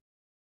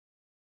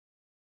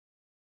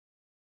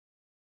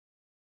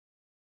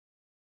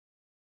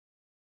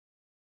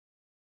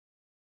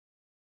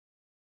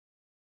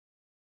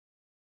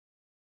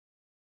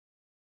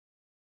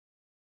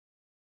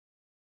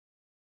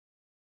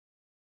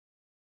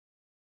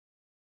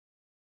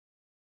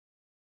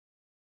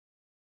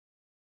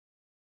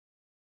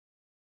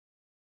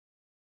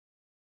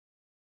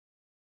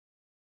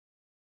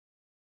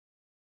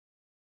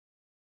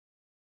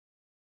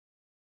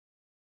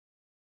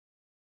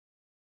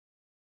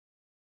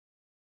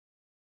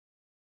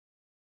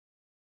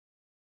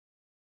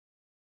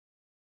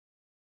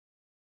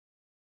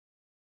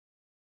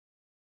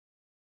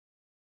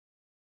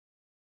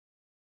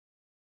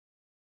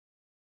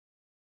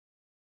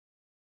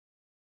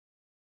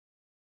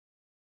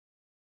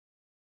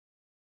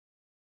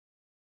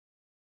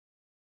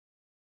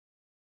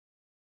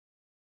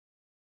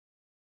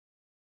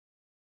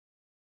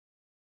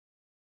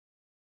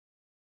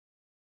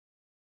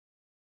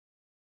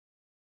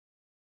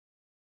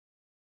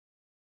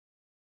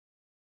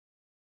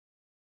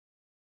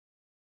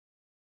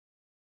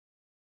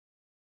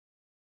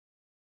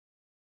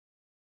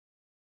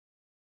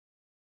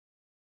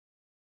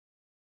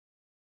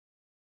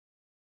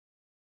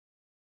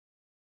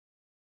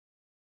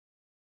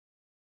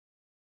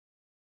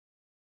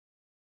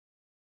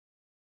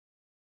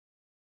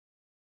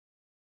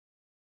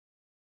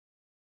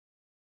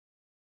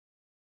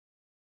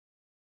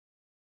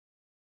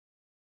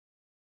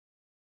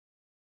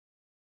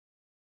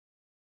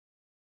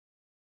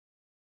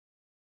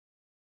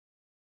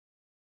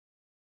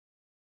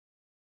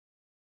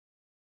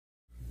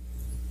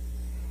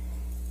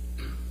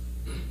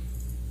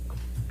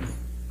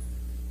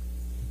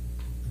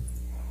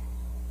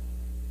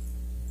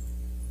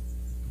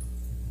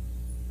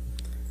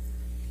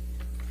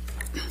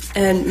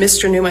 And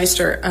Mr.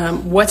 Neumeister,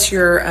 what's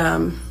your,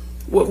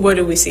 what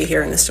do we see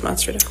here in this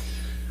demonstrative?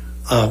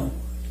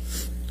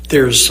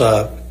 There's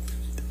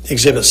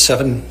Exhibit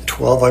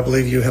 712, I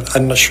believe you have.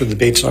 I'm not sure the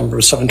date's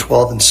number,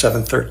 712 and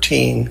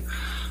 713.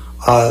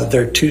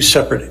 They're two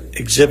separate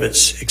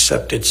exhibits,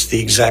 except it's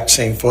the exact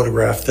same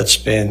photograph that's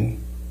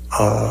been,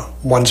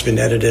 one's been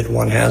edited,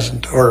 one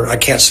hasn't. Or I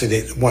can't say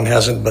that one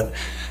hasn't, but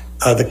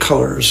the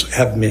colors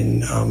have been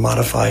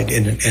modified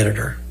in an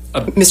editor.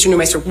 Mr.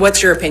 Neumeister,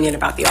 what's your opinion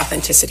about the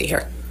authenticity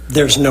here?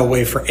 There's no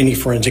way for any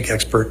forensic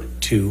expert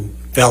to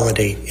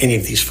validate any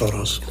of these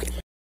photos.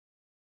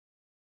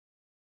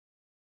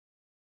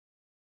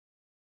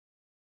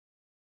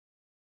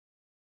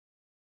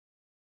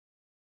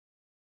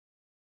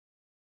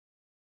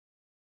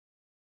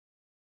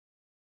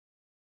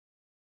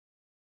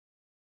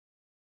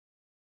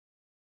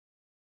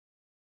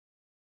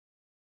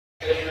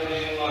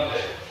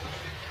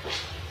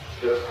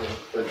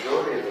 The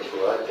majority of the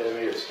blood,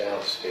 Debbie, is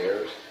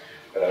downstairs,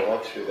 but I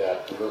went through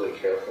that really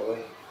carefully.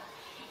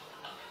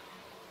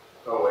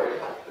 Oh, wait,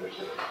 there's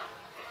a...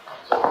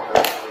 I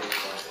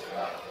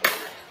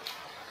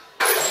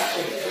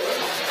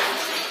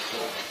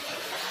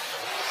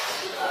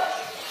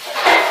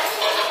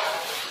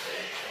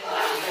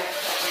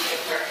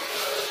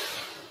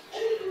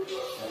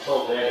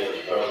told Danny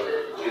it's probably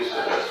used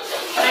to this.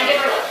 Can I get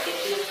her like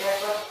 50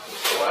 careful?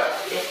 What?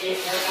 50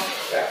 careful?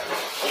 Yeah.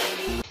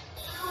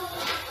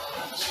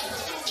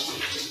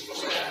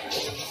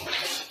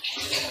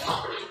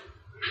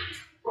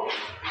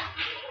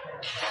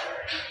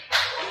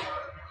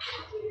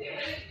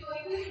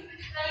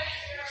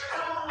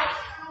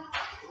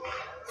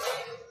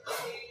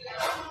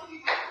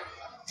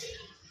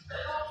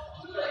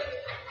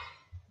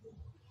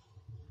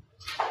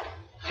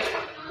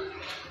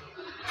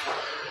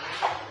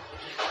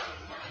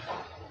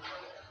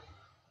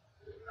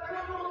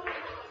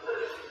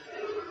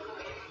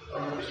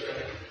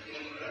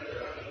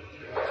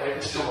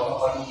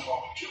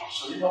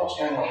 So you know what's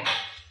going on.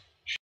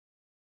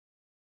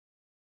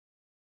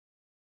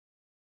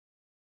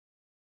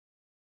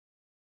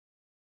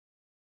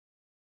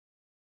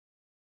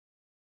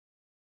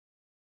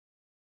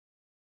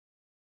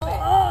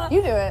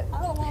 You do it.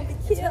 I don't want to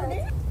be killed.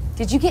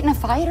 Did you get in a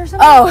fight or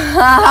something? Oh,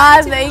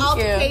 Thank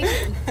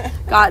you.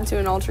 Got into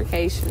an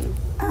altercation.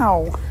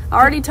 Ow. I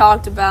already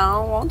talked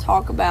about it. I won't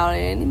talk about it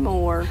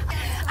anymore.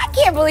 I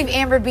can't believe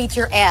Amber beat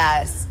your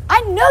ass.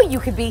 I know you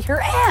could beat her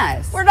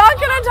ass. We're not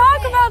going to talk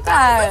about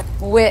that.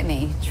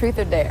 Whitney, truth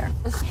or dare?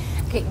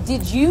 Okay,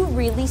 did you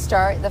really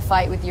start the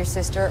fight with your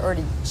sister, or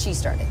did she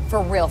start it?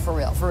 For real, for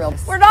real, for real.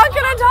 We're not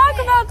going to talk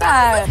about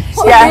that.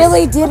 She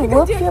really did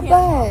whoop your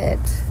butt.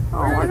 Oh,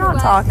 we're not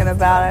talking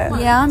about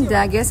it. Yeah, I'm done.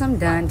 I guess I'm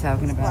done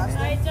talking about it.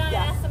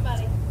 Ask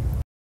somebody.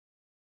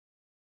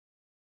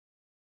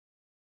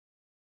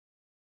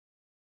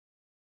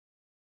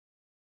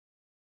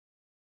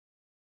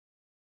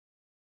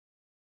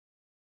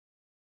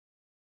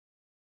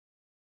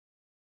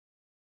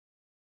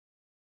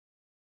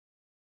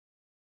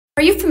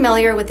 Are you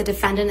familiar with the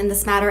defendant in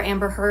this matter,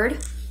 Amber Heard?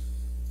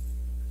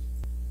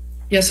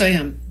 Yes, I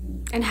am.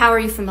 And how are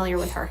you familiar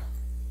with her?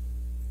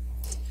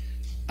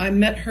 I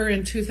met her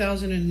in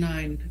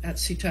 2009 at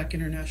SeaTac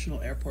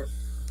International Airport.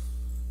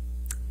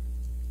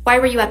 Why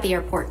were you at the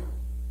airport?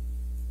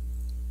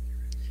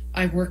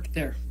 I worked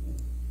there.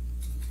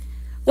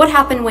 What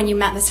happened when you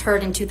met Ms.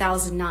 Heard in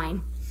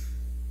 2009?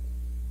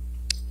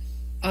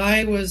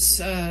 I was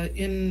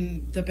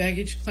in the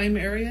baggage claim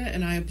area,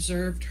 and I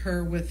observed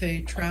her with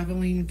a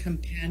traveling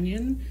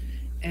companion,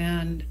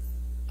 and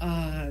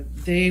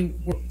they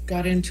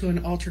got into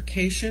an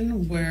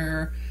altercation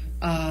where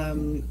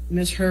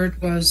Ms.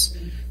 Heard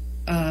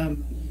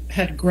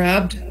had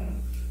grabbed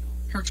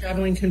her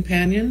traveling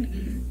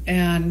companion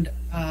and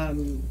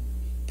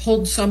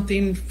pulled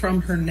something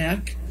from her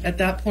neck. At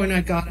that point,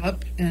 I got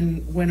up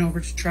and went over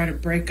to try to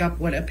break up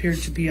what appeared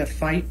to be a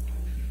fight.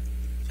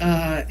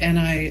 And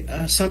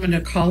I summoned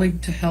a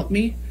colleague to help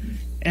me,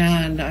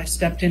 and I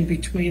stepped in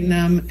between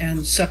them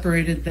and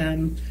separated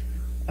them,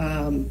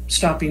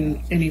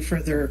 stopping any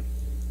further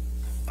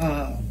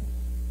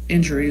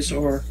injuries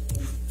or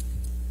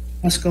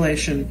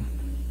escalation.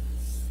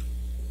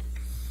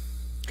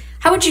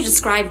 How would you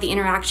describe the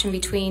interaction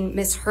between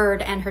Ms.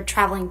 Heard and her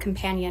traveling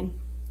companion?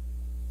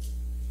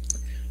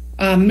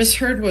 Ms.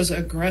 Heard was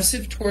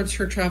aggressive towards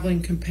her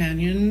traveling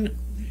companion,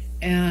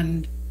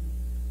 and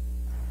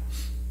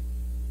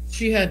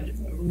she had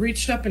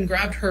reached up and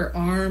grabbed her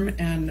arm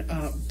and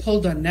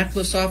pulled a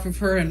necklace off of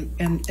her, and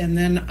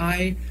then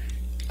I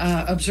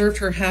observed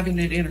her having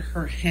it in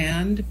her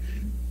hand.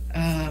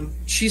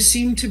 She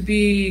seemed to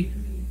be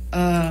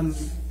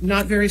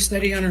not very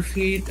steady on her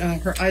feet.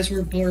 Her eyes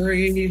were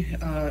blurry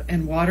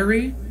and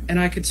watery, and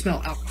I could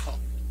smell alcohol.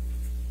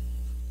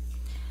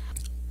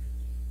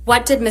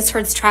 What did Ms.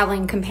 Heard's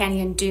traveling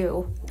companion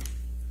do?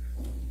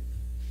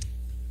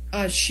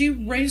 She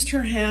raised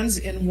her hands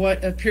in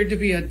what appeared to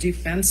be a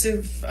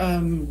defensive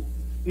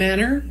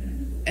manner,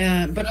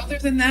 but other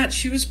than that,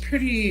 she was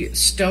pretty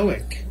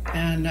stoic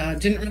and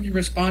didn't really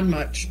respond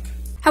much.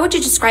 How would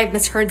you describe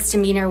Ms. Heard's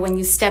demeanor when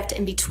you stepped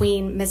in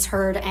between Ms.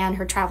 Heard and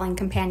her traveling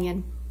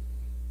companion?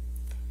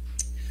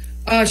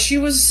 She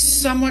was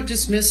somewhat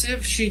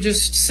dismissive. She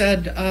just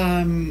said,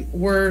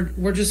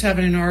 we're just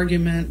having an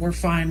argument. We're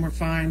fine. We're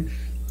fine.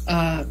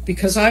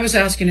 Because I was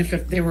asking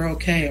if they were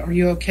okay. Are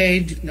you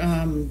okay?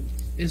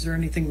 Is there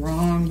anything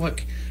wrong?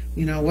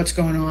 What's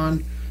going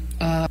on?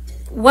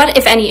 What,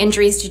 if any,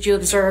 injuries did you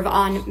observe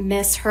on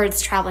Ms.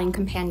 Heard's traveling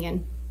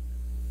companion?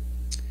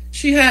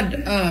 She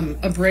had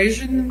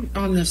abrasion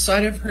on the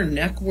side of her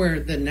neck where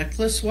the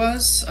necklace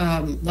was,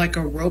 like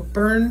a rope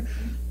burn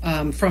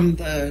from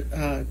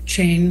the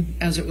chain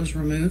as it was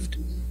removed.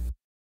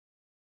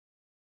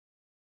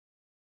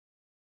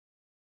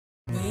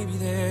 Maybe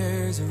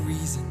there's a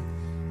reason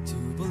to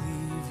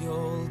believe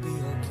you'll be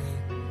okay.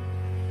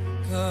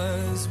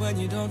 'Cause when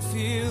you don't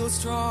feel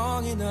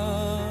strong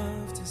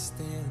enough to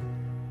stand,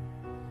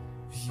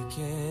 you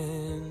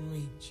can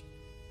reach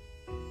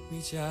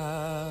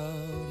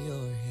out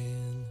your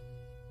hand.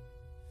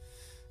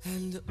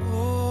 And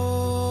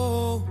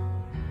oh,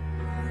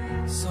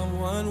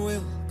 someone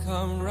will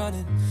come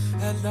running,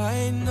 and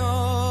I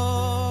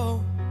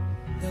know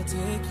they'll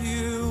take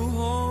you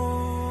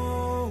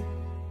home.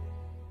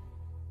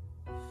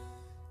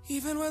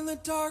 Even when the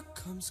dark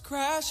comes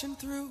crashing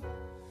through,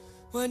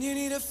 when you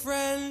need a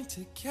friend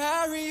to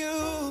carry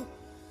you,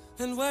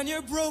 and when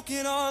you're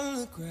broken on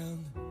the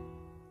ground,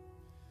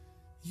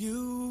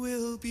 you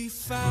will be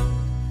found.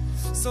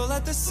 So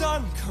let the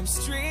sun come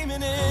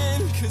streaming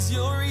in, 'cause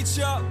you'll reach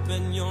up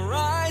and you'll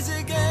rise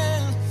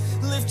again.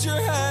 Lift your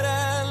head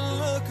and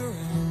look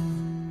around.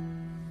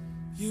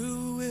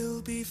 You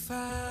will be found.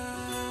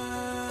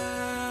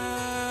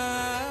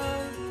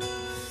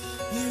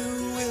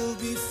 You will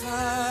be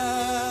found.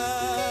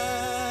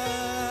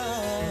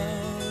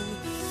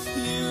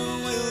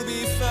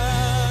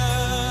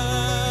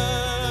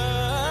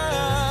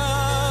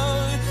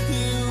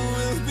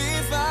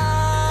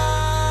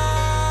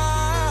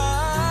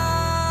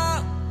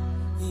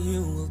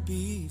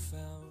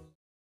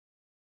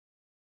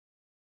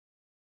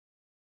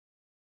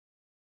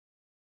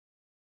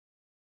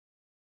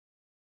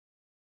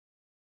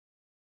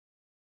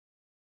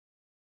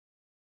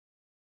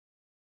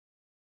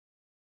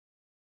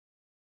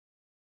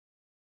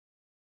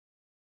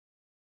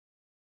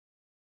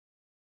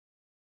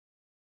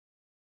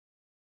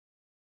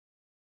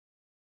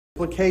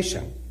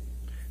 implication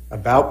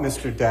about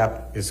Mr.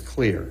 Depp is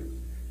clear,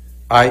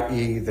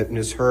 i.e. that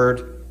Ms.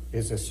 Heard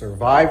is a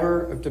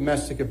survivor of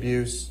domestic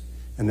abuse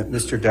and that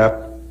Mr.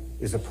 Depp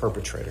is a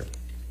perpetrator.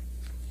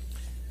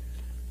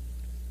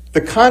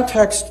 The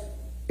context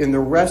in the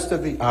rest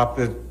of the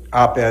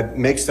op-ed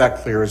makes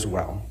that clear as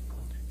well.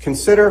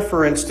 Consider,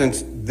 for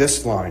instance,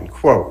 this line,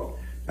 quote,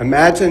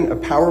 "Imagine a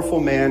powerful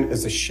man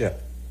is a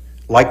ship,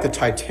 like the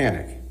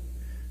Titanic.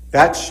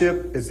 That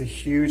ship is a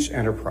huge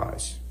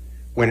enterprise.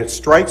 When it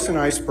strikes an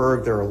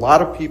iceberg, there are a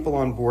lot of people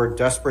on board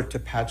desperate to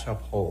patch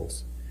up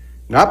holes,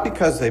 not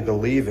because they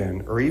believe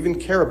in or even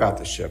care about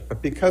the ship,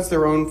 but because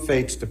their own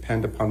fates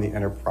depend upon the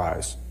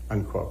enterprise,"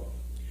 unquote.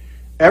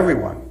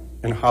 Everyone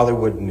in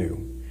Hollywood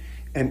knew,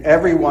 and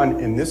everyone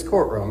in this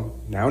courtroom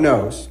now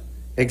knows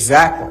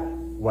exactly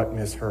what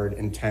Ms. Heard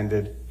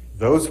intended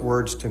those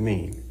words to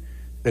mean.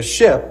 The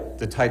ship,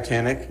 the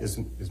Titanic, is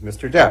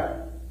Mr.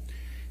 Depp,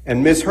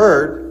 and Ms.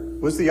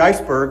 Heard was the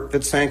iceberg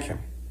that sank him.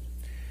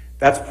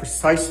 That's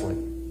precisely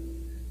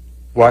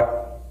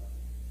what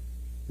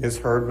Ms.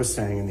 Heard was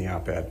saying in the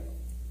op-ed.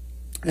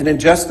 And in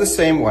just the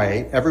same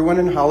way, everyone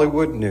in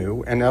Hollywood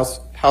knew, and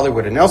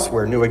Hollywood and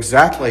elsewhere knew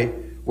exactly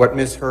what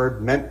Ms.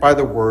 Heard meant by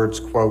the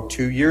words, quote,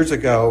 "2 years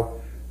ago,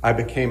 I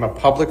became a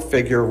public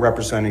figure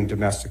representing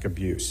domestic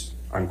abuse,"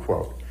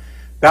 unquote.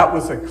 That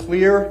was a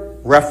clear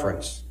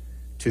reference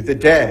to the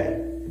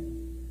day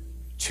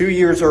 2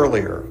 years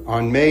earlier,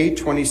 on May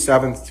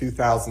 27th,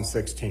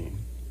 2016.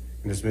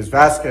 And as Ms.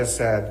 Vasquez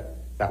said,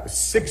 that was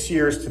 6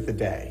 years to the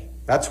day.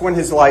 That's when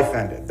his life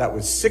ended. That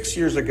was 6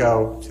 years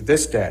ago to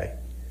this day,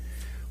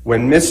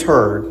 when Ms.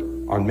 Heard,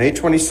 on May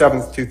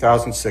 27th,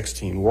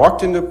 2016,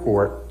 walked into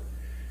court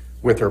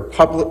with her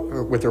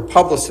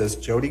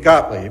publicist, Jody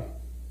Gottlieb,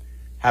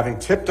 having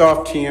tipped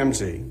off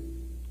TMZ,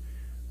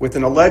 with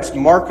an alleged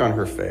mark on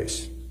her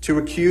face to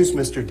accuse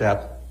Mr.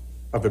 Depp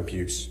of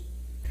abuse.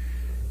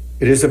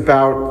 It is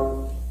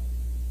about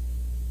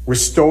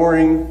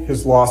restoring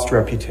his lost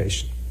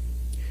reputation.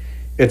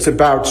 It's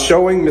about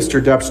showing Mr.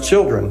 Depp's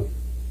children,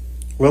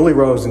 Lily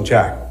Rose and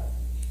Jack,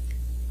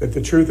 that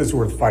the truth is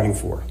worth fighting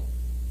for.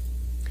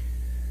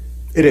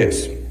 It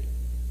is.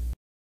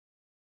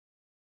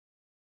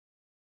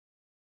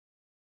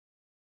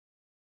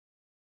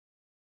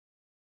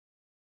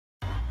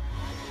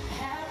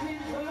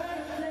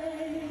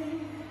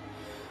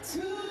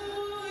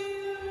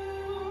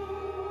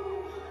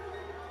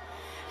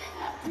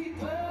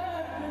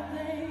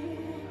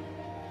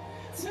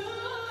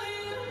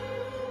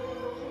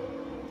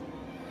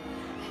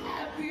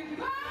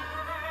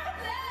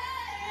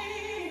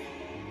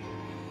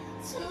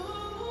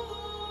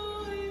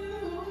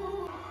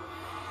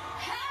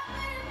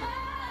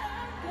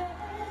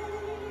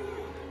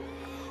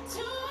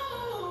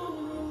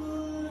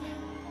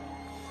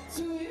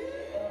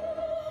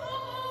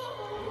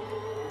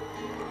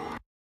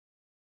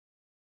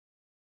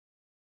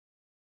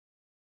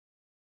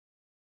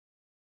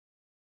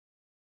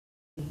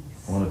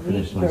 I want to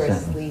finish my You're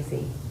sentence.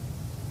 sleazy,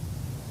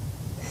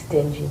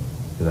 stingy.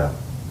 Get out.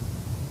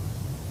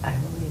 I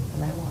will leave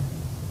when I want.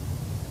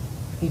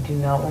 If you do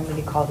not want me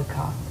to call the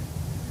cops,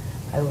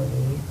 I will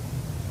leave.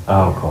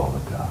 I'll call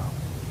the cops.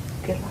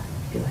 Good luck.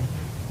 Do it.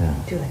 Yeah.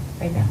 Do it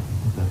right now.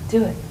 Okay.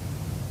 Do it.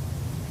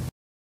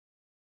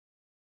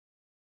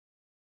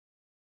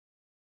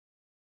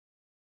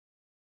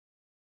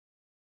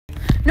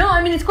 No,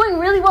 I mean, it's going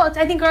really well.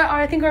 I think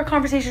our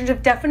conversations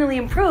have definitely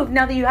improved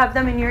now that you have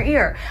them in your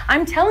ear.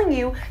 I'm telling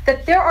you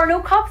that there are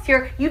no cops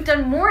here. You've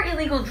done more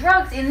illegal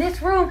drugs in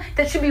this room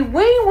that should be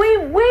way, way,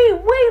 way,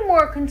 way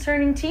more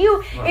concerning to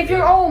you if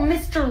you're,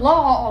 Mr.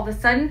 Law all of a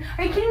sudden.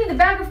 Are you kidding me? The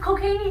bag of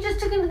cocaine you just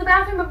took into the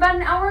bathroom about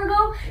an hour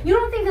ago? You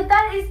don't think that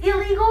that is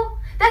illegal?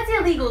 That's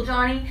illegal,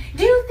 Johnny.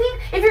 Do you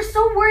think if you're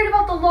so worried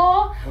about the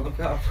law... Well, the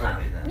cops told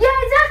me that. Yeah,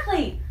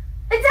 exactly.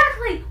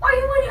 Exactly. Are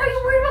you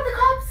worried about the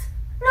cops?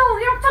 No,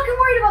 you're not fucking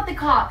worried about the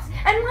cops.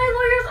 And my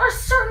lawyers are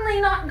certainly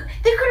not.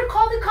 They could have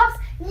called the cops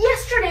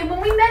yesterday when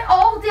we met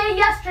all day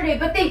yesterday,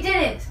 but they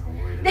didn't.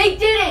 They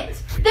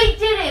didn't. They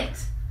didn't.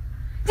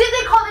 Did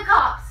they call the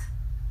cops?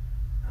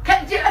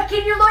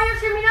 Can your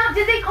lawyers hear me now?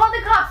 Did they call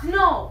the cops?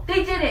 No,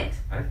 they didn't.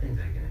 I think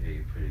they can hear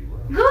you pretty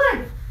well.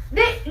 Good.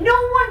 No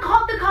one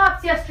called the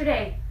cops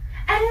yesterday.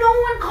 And no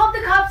one called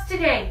the cops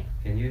today.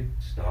 Can you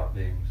stop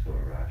being so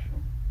irrational?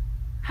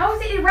 How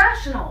is it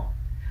irrational?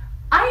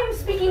 I am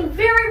speaking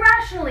very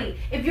rationally.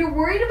 If you're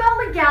worried about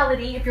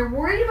legality, if you're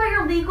worried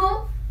about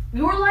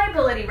your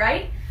liability,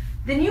 right?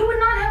 Then you would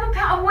not have a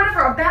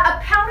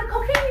pound of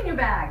cocaine in your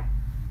bag.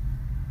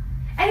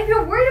 And if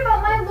you're worried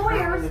about my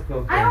lawyers,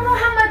 I don't know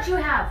how much you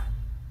have.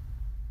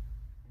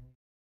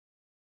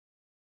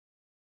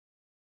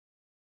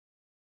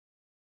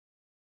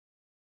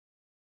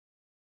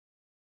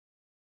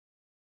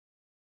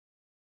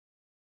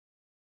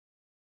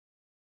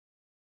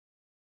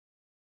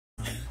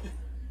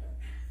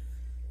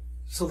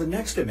 So the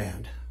next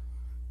demand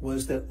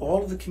was that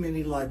all of the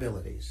community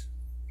liabilities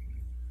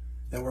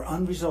that were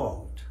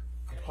unresolved,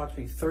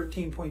 approximately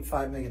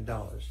 $13.5 million,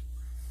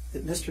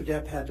 that Mr.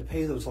 Depp had to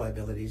pay those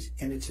liabilities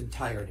in its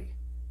entirety.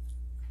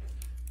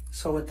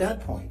 So at that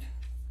point,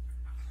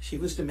 she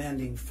was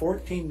demanding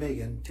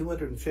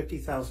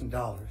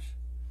 $14,250,000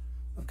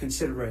 of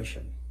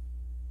consideration,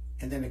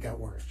 and then it got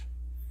worse.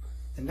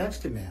 The next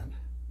demand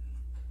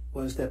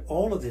was that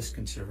all of this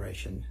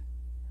consideration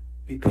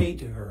be paid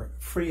to her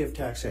free of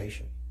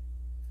taxation.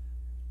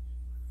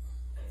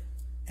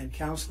 And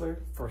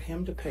counselor, for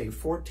him to pay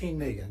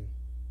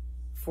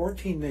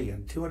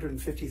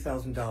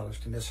 $14,250,000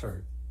 to Miss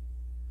Heard,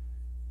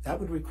 that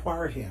would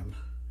require him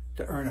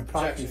to earn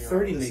approximately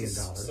 $30 million.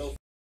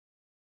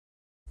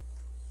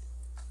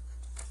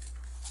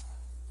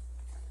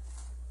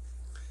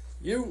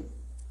 You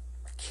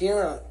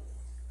cannot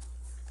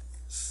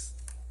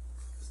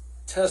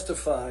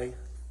testify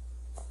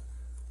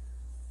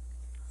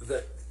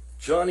that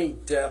Johnny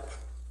Depp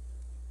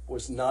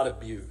was not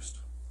abused,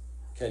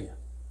 can you?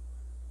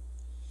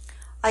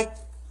 I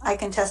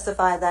can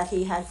testify that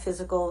he had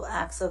physical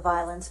acts of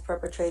violence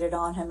perpetrated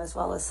on him as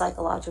well as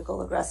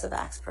psychological aggressive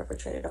acts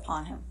perpetrated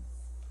upon him.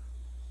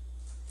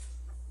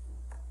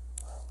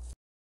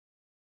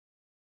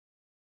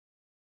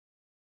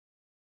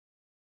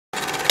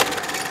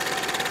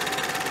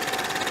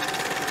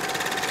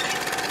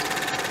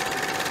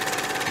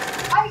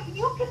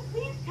 You can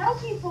please tell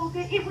people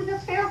that it was a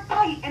fair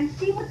fight and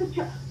see what the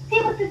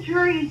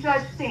jury and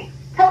judge think.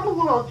 Tell the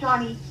world,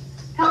 Johnny.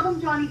 Tell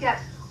them, Johnny Depp.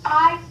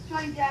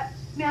 Johnny Depp,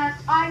 man,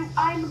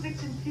 I'm a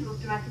victim too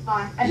of domestic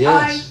violence, and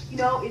yes.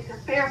 It's a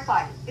fair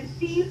fight. And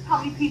see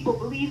how many people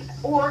believe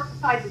or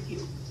side with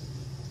you.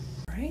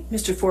 All right,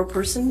 Mr.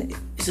 Foreperson,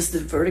 is this the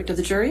verdict of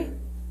the jury?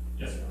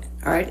 Yes, ma'am.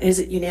 All right, is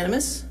it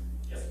unanimous?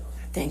 Yes, ma'am.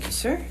 Thank you,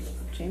 sir.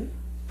 Jamie?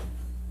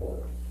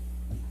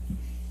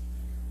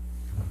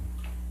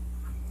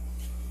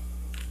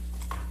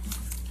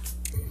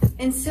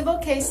 In civil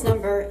case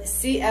number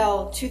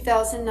CL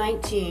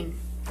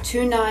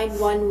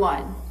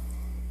 2019-2911,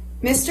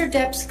 Mr.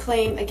 Depp's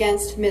claim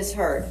against Ms.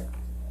 Heard.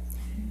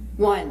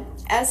 1.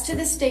 As to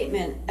the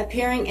statement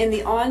appearing in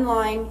the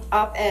online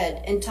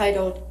op-ed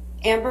entitled,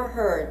 "Amber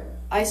Heard,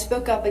 I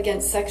spoke up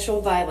against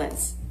sexual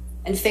violence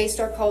and faced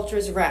our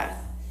culture's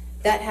wrath.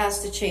 That has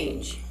to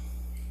change."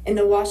 In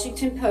the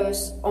Washington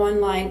Post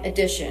online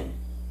edition,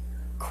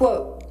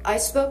 quote, "I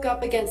spoke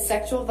up against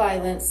sexual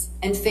violence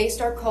and faced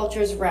our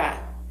culture's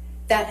wrath.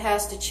 That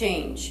has to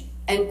change,"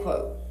 end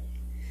quote.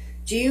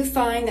 Do you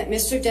find that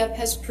Mr. Depp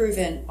has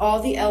proven all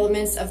the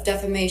elements of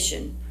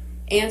defamation?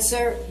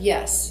 Answer,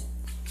 yes.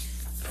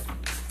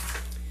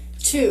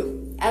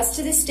 2. As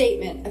to the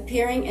statement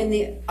appearing in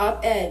the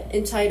op-ed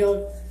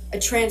entitled, "A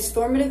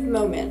Transformative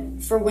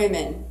Moment for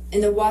Women,"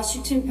 in the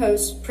Washington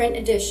Post print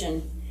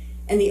edition,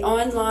 and the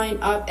online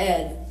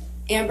op-ed,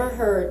 "Amber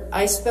Heard,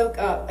 I spoke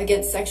up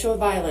against sexual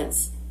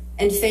violence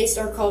and faced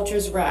our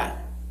culture's wrath.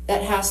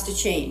 That has to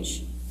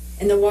change,"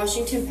 in the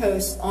Washington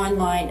Post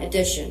online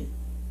edition.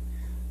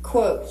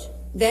 Quote,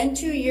 "Then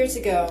 2 years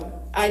ago,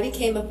 I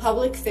became a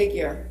public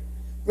figure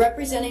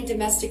representing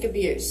domestic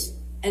abuse,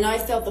 and I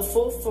felt the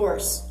full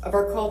force of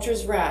our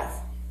culture's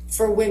wrath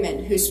for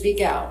women who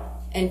speak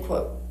out," end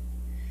quote.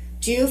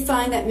 Do you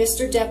find that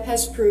Mr. Depp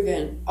has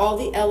proven all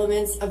the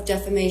elements of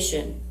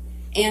defamation?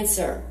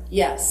 Answer,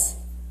 yes.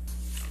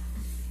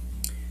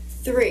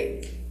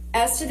 3.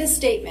 As to the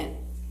statement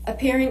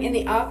appearing in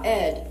the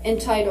op-ed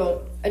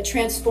entitled, "A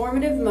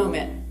Transformative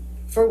Moment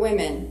for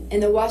Women," in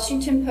the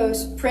Washington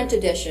Post print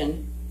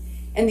edition,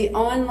 and the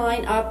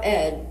online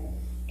op-ed,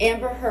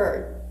 "Amber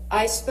Heard,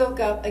 I spoke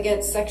up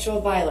against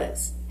sexual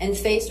violence and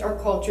faced our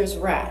culture's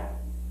wrath.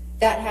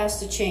 That has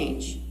to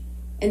change,"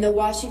 in the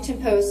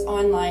Washington Post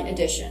online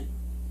edition.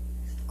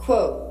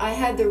 Quote, "I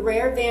had the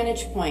rare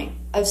vantage point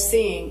of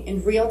seeing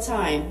in real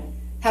time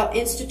how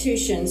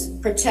institutions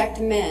protect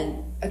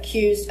men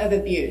accused of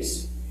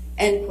abuse,"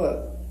 end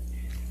quote.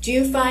 Do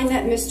you find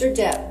that Mr.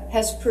 Depp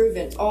has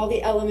proven all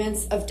the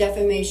elements of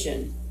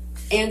defamation?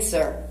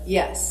 Answer,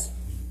 yes.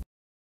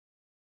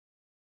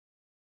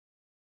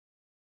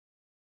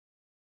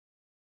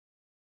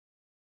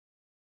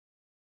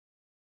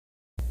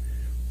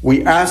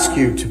 We ask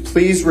you to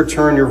please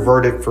return your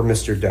verdict for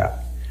Mr. Depp.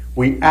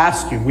 We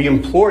ask you, we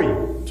implore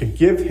you to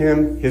give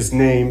him his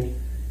name,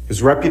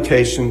 his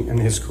reputation, and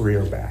his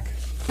career back.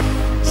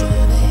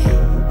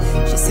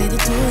 J'essaie de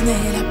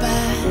tourner la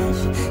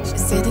page,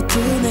 j'essaie de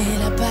tourner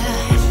la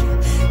page,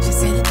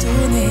 j'essaie de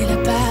tourner la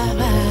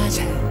page.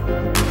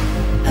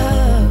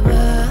 Oh,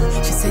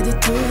 oh, j'essaie de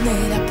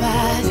tourner la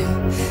page,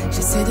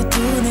 j'essaie de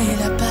tourner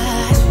la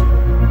page,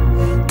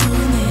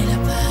 tourner la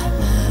page.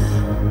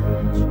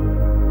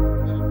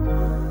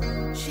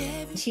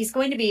 He's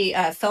going to be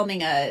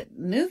filming a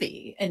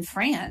movie in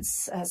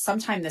France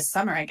sometime this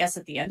summer, I guess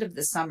at the end of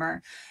the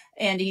summer.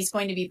 And he's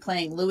going to be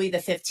playing Louis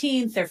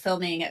XV. They're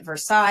filming at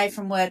Versailles,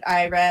 from what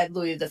I read.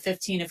 Louis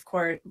XV, of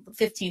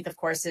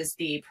course, is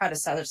the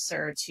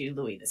predecessor to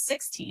Louis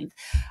XVI.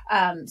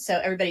 So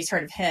everybody's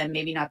heard of him,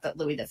 maybe not the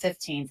Louis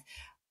XV.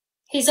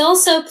 He's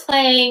also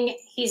playing,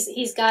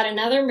 he's got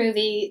another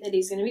movie that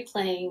he's going to be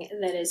playing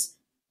that is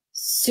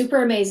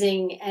super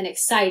amazing and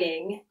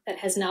exciting that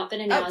has not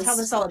been announced. Tell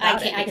us all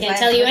about it. I can't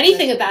tell you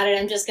anything about it.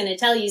 I'm just going to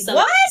tell you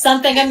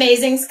something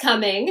amazing's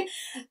coming.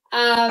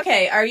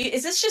 Okay,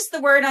 is this just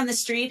the word on the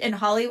street in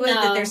Hollywood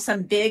that there's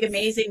some big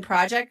amazing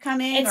project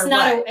coming?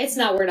 It's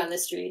not word on the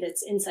street.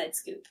 It's inside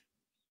scoop.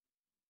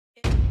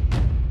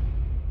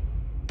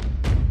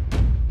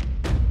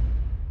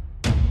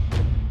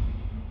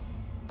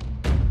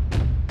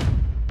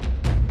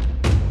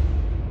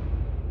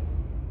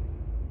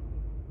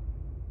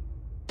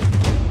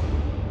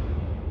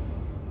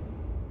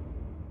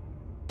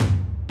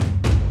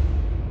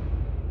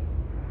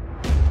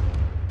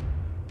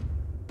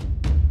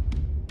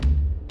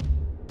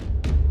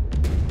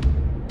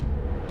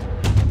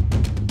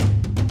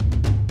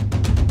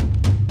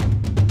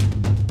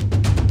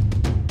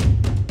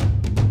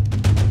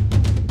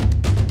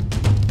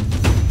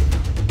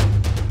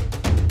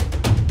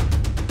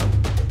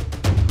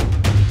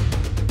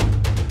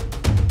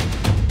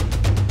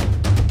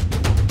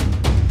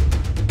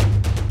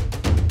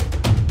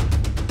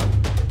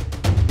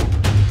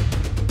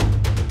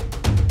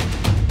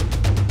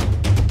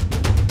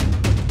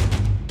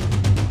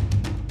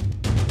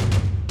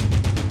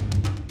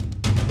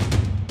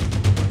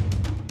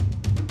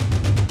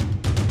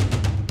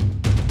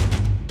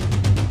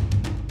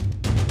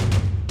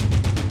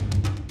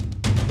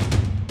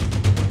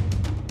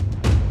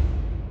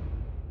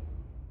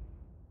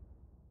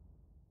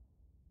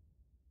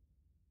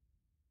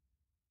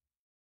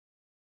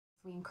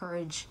 We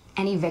encourage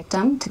any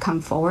victim to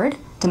come forward.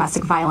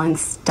 Domestic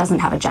violence doesn't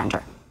have a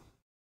gender.